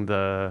 I'm using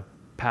the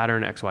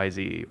pattern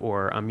XYZ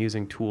or I'm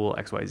using tool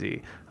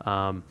XYZ.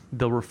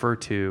 They'll refer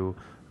to,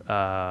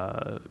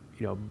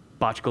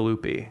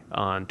 Botchgalupi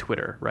on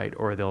Twitter, right?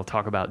 Or they'll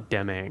talk about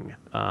Deming,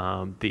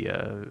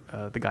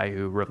 the guy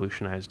who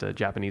revolutionized the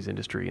Japanese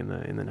industry in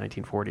the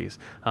 1940s.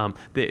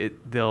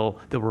 They'll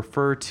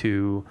refer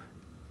to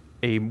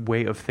a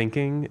way of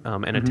thinking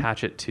and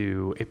attach it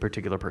to a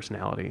particular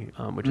personality,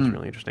 which is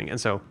really interesting.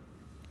 And so,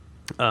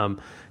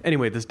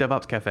 anyway, this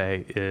DevOps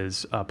Cafe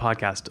is a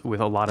podcast with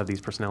a lot of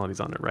these personalities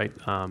on it, right?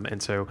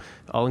 And so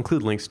I'll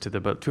include links to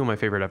but two of my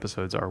favorite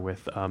episodes are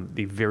with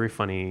the very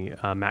funny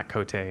Matt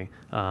Cote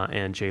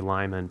and Jay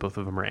Lyman. Both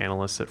of them are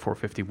analysts at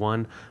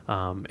 451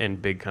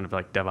 and big kind of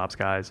like DevOps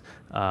guys.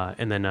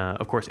 And then,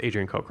 of course,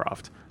 Adrian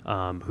Cocroft,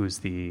 who's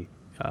the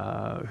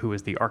who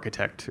is the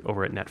architect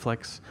over at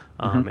Netflix,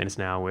 and is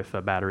now with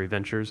Battery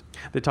Ventures.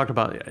 They talked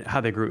about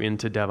how they grew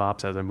into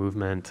DevOps as a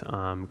movement,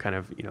 kind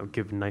of,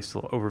 give nice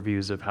little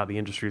overviews of how the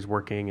industry is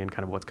working and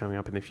kind of what's coming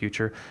up in the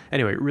future.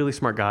 Anyway, really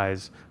smart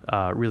guys,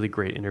 really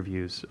great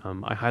interviews.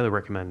 I highly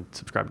recommend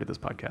subscribing to this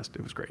podcast.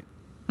 It was great.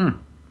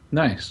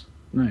 Nice.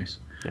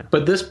 Yeah.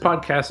 But this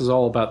podcast is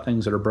all about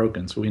things that are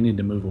broken, so we need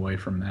to move away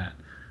from that.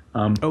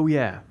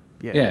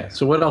 Yeah.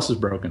 So what else is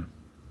broken?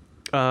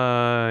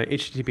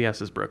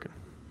 HTTPS is broken.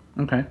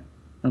 Okay.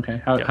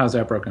 How's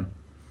that broken?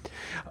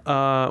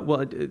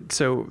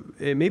 So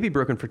it may be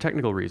broken for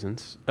technical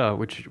reasons,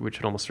 which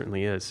it almost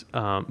certainly is.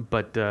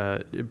 But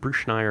Bruce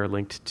Schneier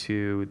linked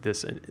to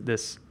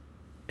this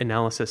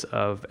analysis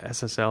of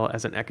SSL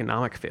as an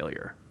economic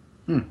failure,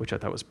 which I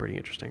thought was pretty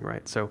interesting,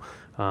 right? So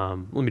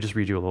let me just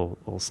read you a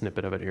little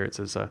snippet of it here. It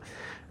says,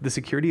 the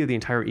security of the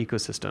entire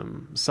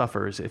ecosystem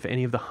suffers if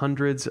any of the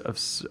hundreds of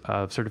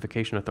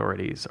certification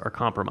authorities are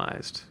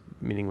compromised,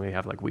 meaning we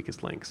have like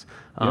weakest links.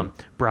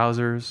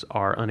 Browsers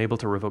are unable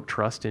to revoke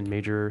trust in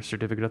major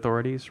certificate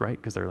authorities, right?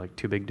 Because they're like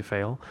too big to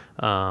fail.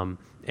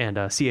 And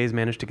CAs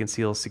manage to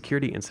conceal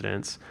security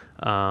incidents,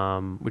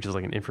 which is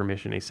like an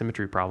information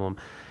asymmetry problem.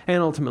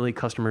 And ultimately,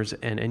 customers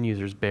and end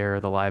users bear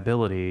the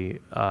liability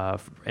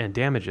and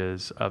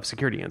damages of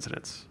security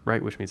incidents,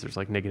 right? Which means there's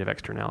like negative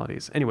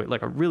externalities. Anyway,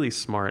 like a really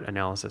smart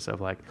analysis of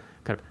like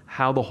kind of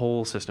how the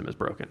whole system is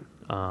broken.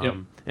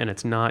 And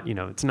it's not,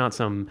 it's not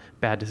some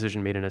bad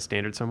decision made in a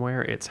standard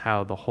somewhere. It's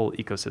how the whole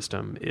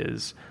ecosystem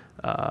is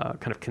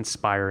kind of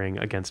conspiring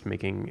against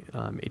making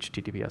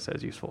HTTPS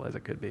as useful as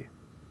it could be.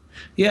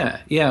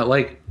 Yeah.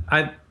 Like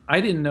I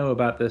didn't know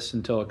about this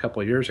until a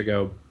couple of years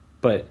ago,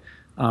 but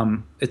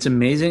it's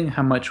amazing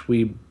how much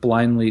we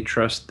blindly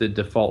trust the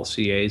default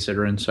CAs that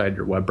are inside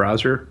your web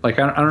browser. Like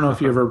I don't know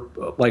if you ever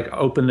like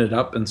opened it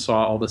up and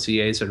saw all the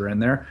CAs that are in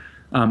there.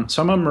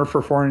 Some of them are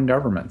for foreign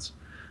governments,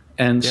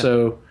 and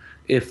so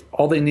if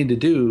all they need to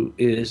do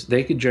is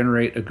they could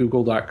generate a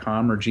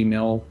Google.com or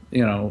Gmail,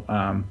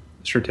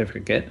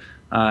 certificate,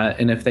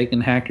 and if they can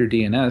hack your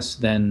DNS,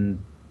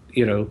 then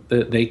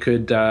they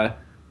could.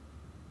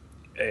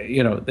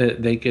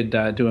 They could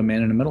do a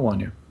man in the middle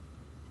on you.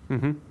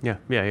 Yeah,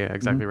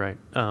 exactly right.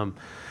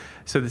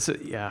 So this,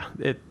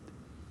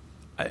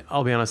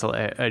 I'll be honest.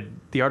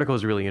 The article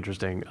is really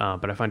interesting,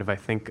 but I find if I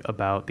think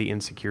about the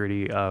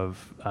insecurity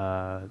of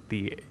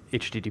the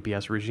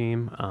HTTPS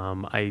regime,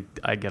 I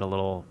get a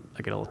little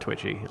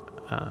twitchy.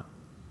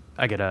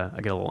 I get a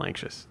little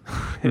anxious.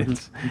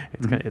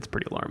 It's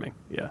pretty alarming.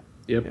 Yeah.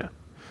 Yep.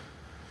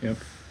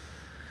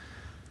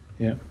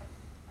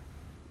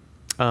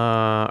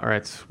 All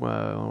right.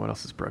 Well, what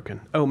else is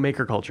broken? Oh,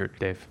 maker culture,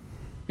 Dave.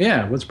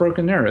 Yeah, what's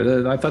broken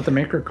there? I thought the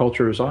maker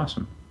culture was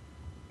awesome.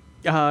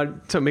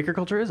 So maker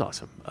culture is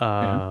awesome,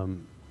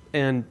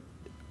 and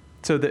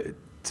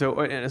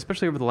and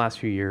especially over the last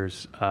few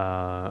years,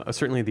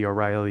 certainly the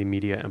O'Reilly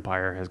media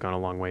empire has gone a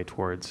long way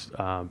towards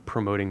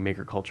promoting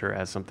maker culture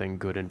as something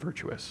good and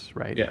virtuous,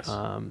 right? Yes.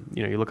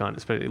 You look on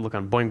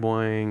Boing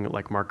Boing,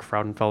 like Mark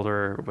Fraudenfelder,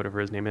 or whatever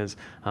his name is.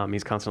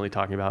 He's constantly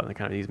talking about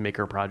kind of these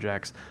maker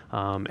projects,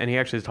 and he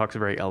actually talks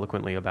very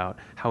eloquently about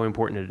how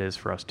important it is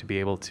for us to be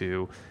able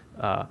to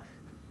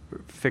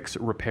fix,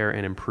 repair,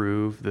 and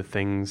improve the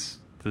things,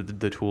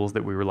 the tools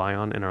that we rely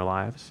on in our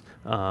lives,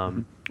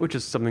 which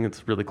is something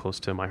that's really close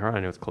to my heart. I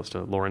know it's close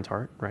to Lauren's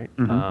heart, right?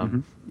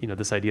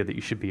 This idea that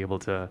you should be able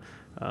to,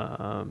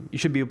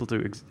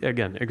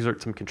 again,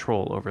 exert some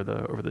control over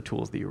the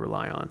tools that you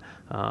rely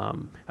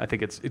on. I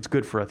think it's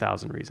good for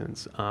 1,000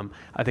 reasons.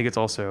 I think it's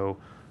also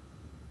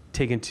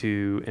taken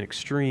to an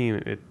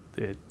extreme.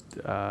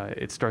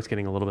 It starts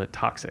getting a little bit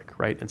toxic,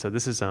 right? And so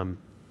this is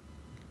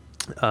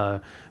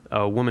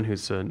a woman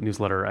whose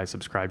newsletter I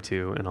subscribe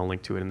to, and I'll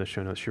link to it in the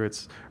show notes. She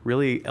writes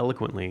really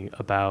eloquently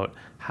about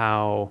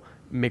how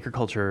maker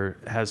culture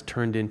has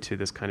turned into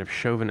this kind of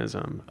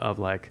chauvinism of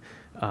like,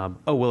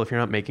 if you're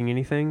not making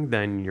anything,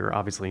 then you're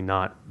obviously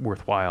not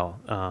worthwhile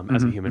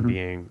as a human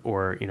being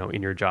or,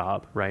 in your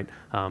job, right?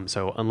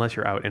 So unless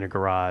you're out in a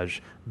garage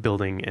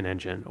building an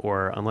engine,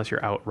 or unless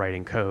you're out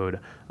writing code,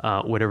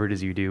 whatever it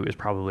is you do is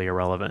probably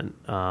irrelevant.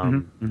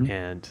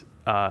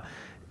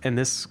 And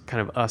this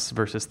kind of us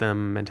versus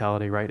them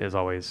mentality, right, is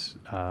always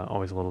a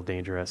little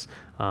dangerous.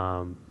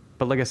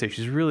 But like I say,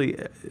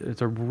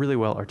 it's a really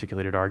well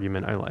articulated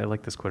argument. I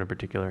like this quote in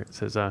particular. It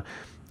says,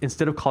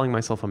 instead of calling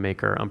myself a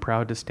maker, I'm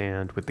proud to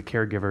stand with the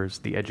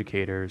caregivers, the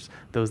educators,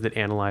 those that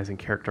analyze and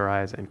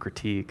characterize and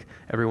critique,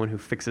 everyone who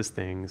fixes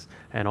things,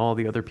 and all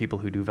the other people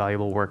who do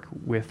valuable work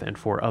with and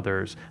for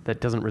others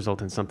that doesn't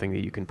result in something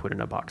that you can put in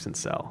a box and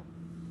sell.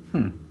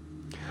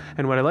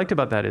 And what I liked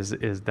about that is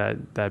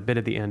that bit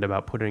at the end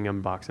about putting them in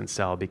a box and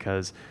sell,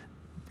 because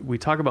we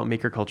talk about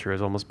maker culture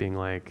as almost being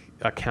like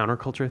a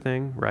counterculture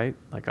thing, right?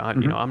 Like,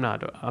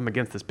 I'm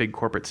against this big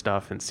corporate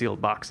stuff and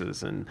sealed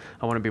boxes, and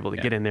I want to be able to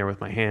get in there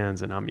with my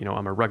hands, and I'm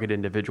a rugged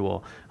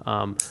individual.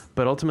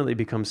 But ultimately it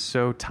becomes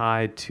so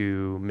tied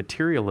to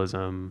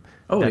materialism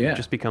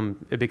it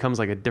becomes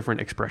like a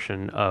different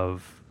expression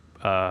of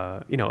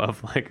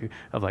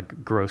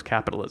gross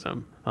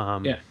capitalism.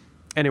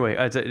 Anyway,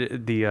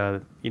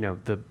 the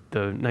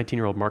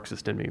 19-year-old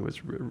Marxist in me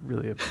was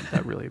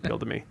that really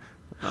appealed to me.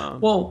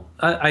 Well,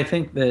 I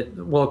think that,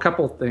 well, a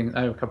couple things.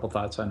 I have a couple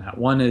thoughts on that.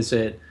 One is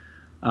that,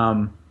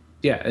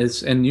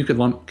 and you could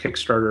lump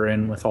Kickstarter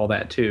in with all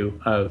that too,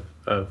 of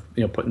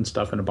putting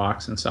stuff in a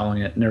box and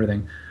selling it and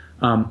everything.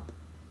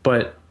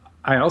 But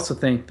I also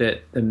think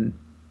that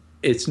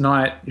it's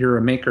not you're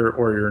a maker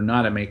or you're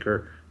not a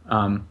maker.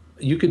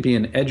 You could be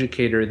an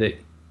educator that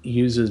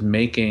uses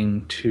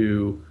making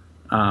to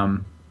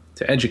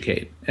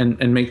educate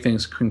and make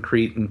things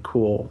concrete and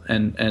cool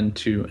and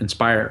to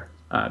inspire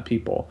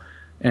people.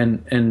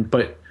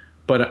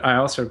 But I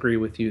also agree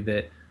with you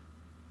that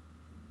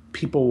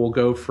people will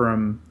go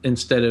from,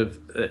 instead of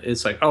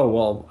it's like, oh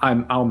well,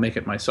 I'll make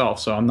it myself,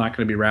 so I'm not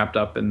going to be wrapped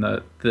up in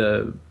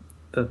the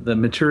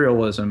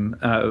materialism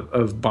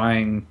of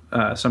buying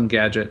some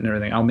gadget and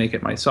everything. I'll make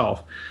it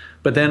myself.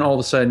 But then all of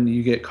a sudden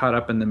you get caught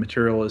up in the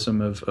materialism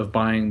of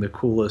buying the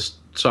coolest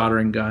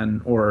soldering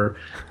gun, or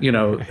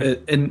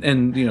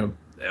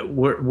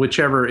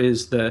whichever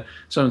is the,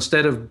 so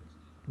instead of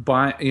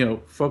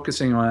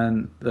focusing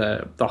on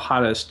the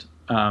hottest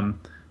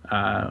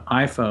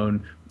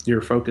iPhone,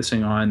 you're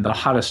focusing on the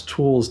hottest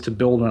tools to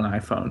build an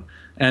iPhone,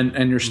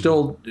 and you're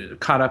still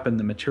caught up in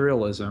the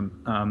materialism,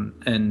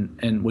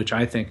 and which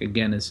I think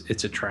again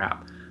it's a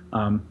trap.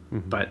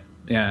 But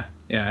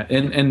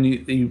and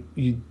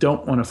you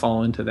don't want to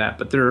fall into that.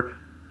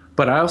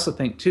 But I also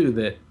think too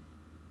that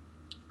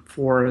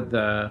for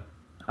the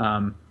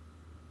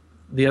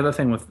other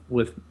thing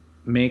with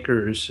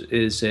makers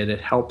is that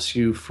it helps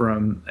you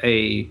from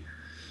a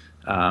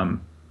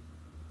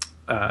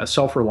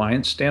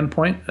self-reliance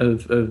standpoint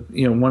of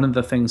one of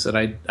the things that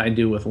I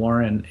do with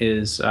Lauren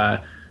is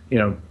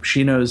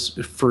she knows,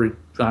 for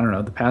I don't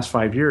know, the past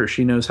 5 years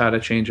she knows how to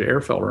change an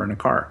air filter in a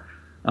car,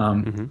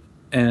 and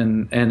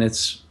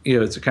it's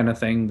it's the kind of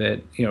thing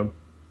that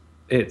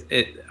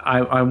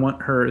I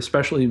want her,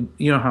 especially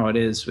how it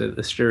is with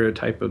the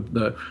stereotype of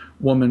the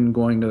woman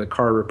going to the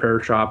car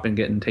repair shop and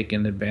getting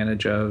taken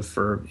advantage of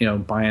for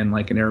buying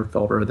like an air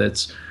filter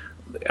that's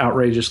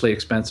outrageously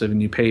expensive,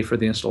 and you pay for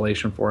the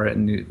installation for it,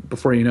 and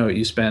before you know it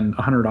you spend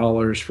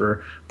 $100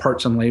 for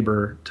parts and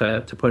labor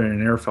to put in an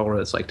air filter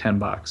that's like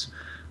 $10.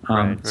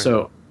 Right.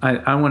 So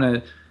I want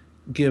to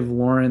give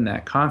Lauren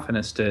that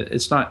confidence to,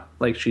 it's not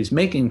like she's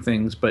making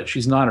things, but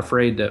she's not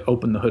afraid to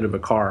open the hood of a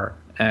car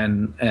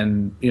and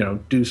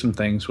do some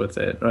things with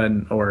it,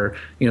 or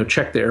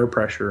check the air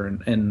pressure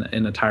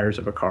in the tires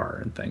of a car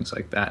and things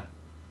like that.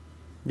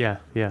 Yeah,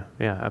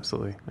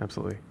 absolutely.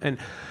 And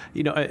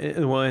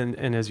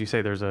and as you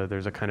say, there's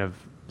a kind of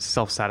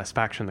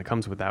self-satisfaction that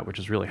comes with that, which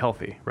is really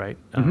healthy, right?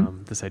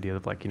 This idea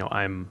of like,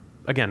 I'm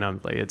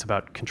it's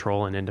about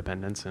control and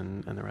independence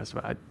and the rest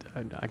of it.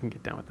 I can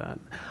get down with that.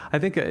 I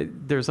think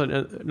there's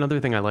another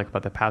thing I like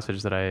about the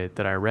passage that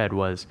I read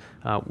was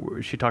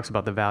she talks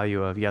about the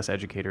value of, yes,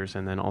 educators,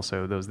 and then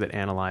also those that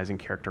analyze and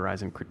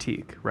characterize and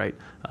critique, right?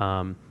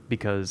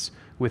 Because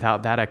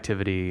without that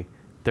activity,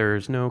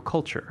 there's no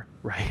culture,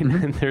 right?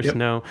 And there's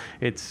no,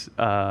 it's,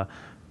 I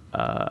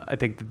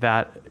think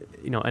that,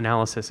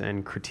 analysis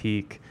and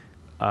critique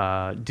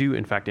do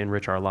in fact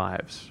enrich our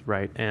lives,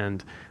 right?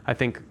 And I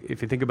think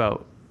if you think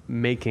about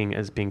making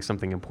as being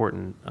something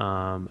important,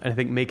 and I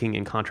think making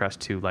in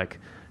contrast to like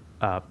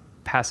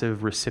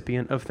passive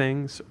recipient of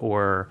things,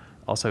 or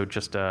also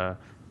just a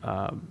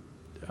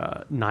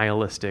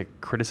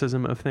nihilistic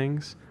criticism of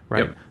things,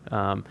 right?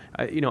 Yep.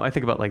 I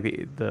think about like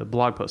the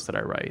blog posts that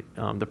I write,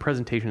 the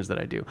presentations that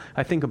I do.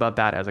 I think about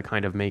that as a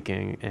kind of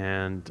making,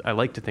 and I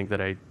like to think that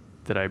I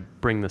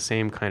bring the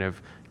same kind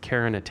of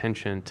care and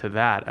attention to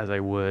that as I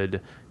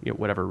would,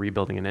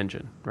 rebuilding an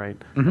engine, right?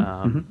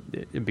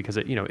 Because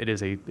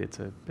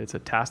it's a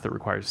task that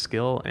requires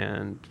skill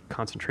and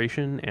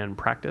concentration and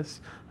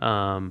practice.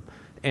 And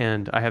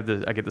I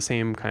get the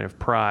same kind of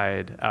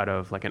pride out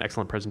of like an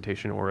excellent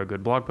presentation or a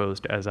good blog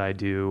post as I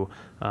do,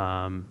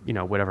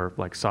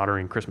 like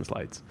soldering Christmas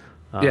lights.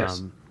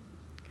 Yes.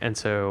 And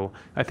so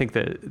I think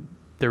that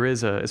there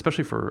is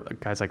especially for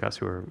guys like us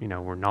who are,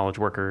 we're knowledge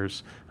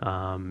workers,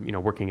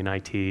 working in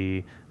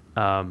IT,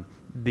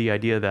 the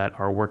idea that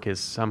our work is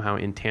somehow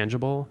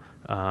intangible,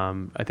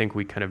 I think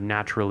we kind of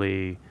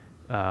naturally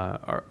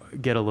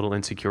get a little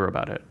insecure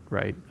about it,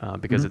 right?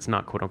 Because it's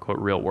not quote unquote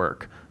real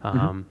work.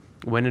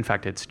 When in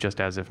fact it's just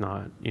as, if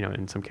not,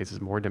 in some cases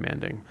more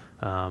demanding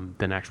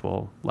than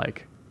actual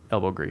like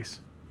elbow grease.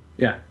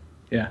 Yeah.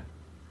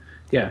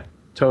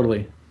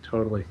 Totally.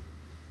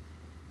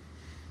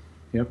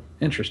 Yep.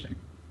 Interesting.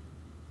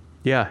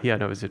 Yeah.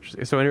 No, it was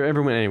interesting. So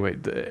everyone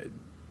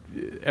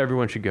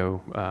should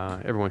go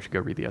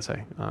read the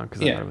essay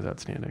because I thought it was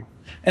outstanding.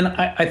 And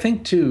I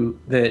think too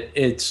that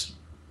it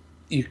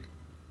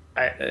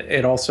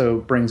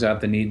also brings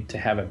out the need to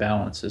have a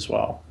balance as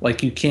well.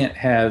 Like you can't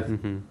have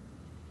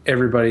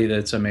everybody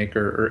that's a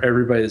maker or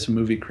everybody that's a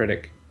movie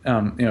critic.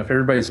 If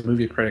everybody's a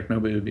movie critic,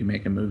 nobody would be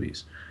making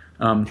movies.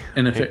 And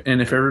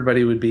if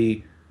everybody would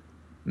be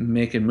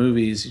making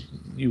movies,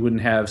 you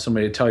wouldn't have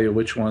somebody to tell you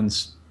which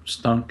ones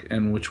stunk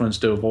and which ones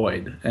to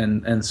avoid.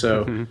 And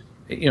so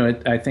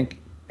I think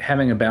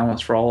having a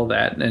balance for all of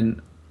that,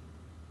 and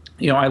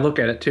I look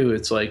at it too.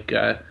 It's like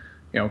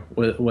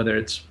whether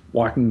it's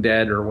Walking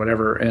Dead or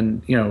whatever,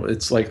 and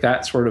it's like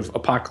that sort of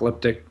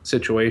apocalyptic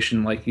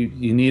situation. Like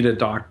you need a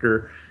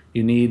doctor,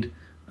 you need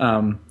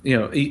how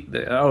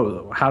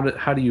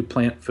do you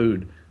plant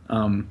food?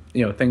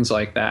 Things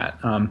like that.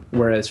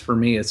 Whereas for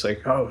me, it's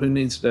like, who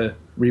needs to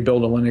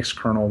rebuild a Linux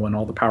kernel when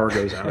all the power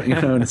goes out?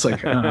 And it's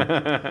like,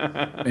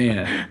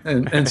 man.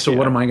 And so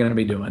what am I going to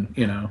be doing?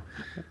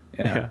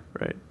 Yeah,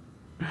 right.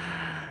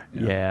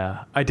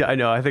 Yeah, I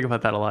know. I think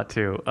about that a lot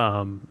too.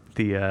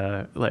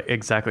 Like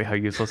exactly how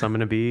useless I'm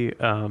going to be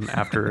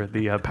after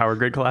the power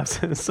grid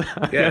collapses.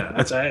 Yeah,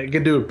 I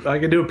could do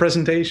a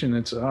presentation.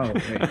 It's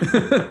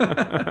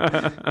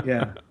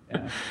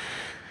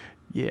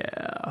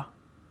yeah.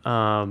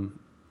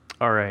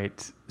 All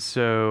right.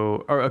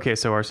 So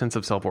our sense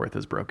of self-worth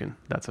is broken.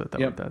 That's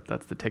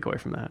that's the takeaway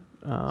from that.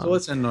 So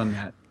let's end on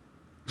that.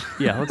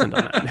 Yeah, let's end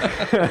on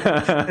that.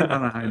 End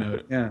on a high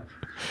note. Yeah.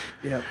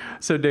 Yeah.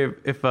 So Dave,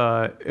 if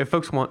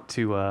folks want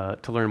to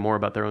learn more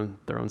about their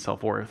own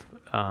self-worth,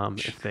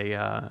 if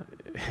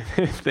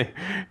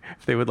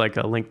they would like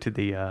a link to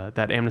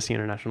that Amnesty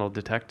International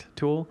Detect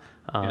tool,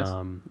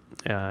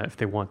 if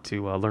they want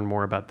to learn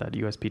more about that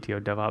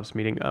USPTO DevOps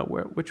meeting,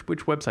 which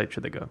website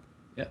should they go?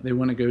 Yeah, they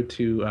want to go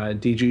to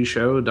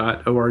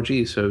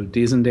dgshow.org. So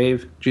D's and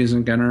Dave, G's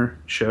and Gunner,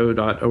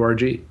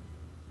 show.org.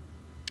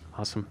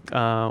 Awesome.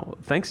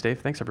 Thanks, Dave.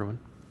 Thanks, everyone.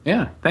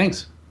 Yeah,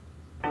 thanks.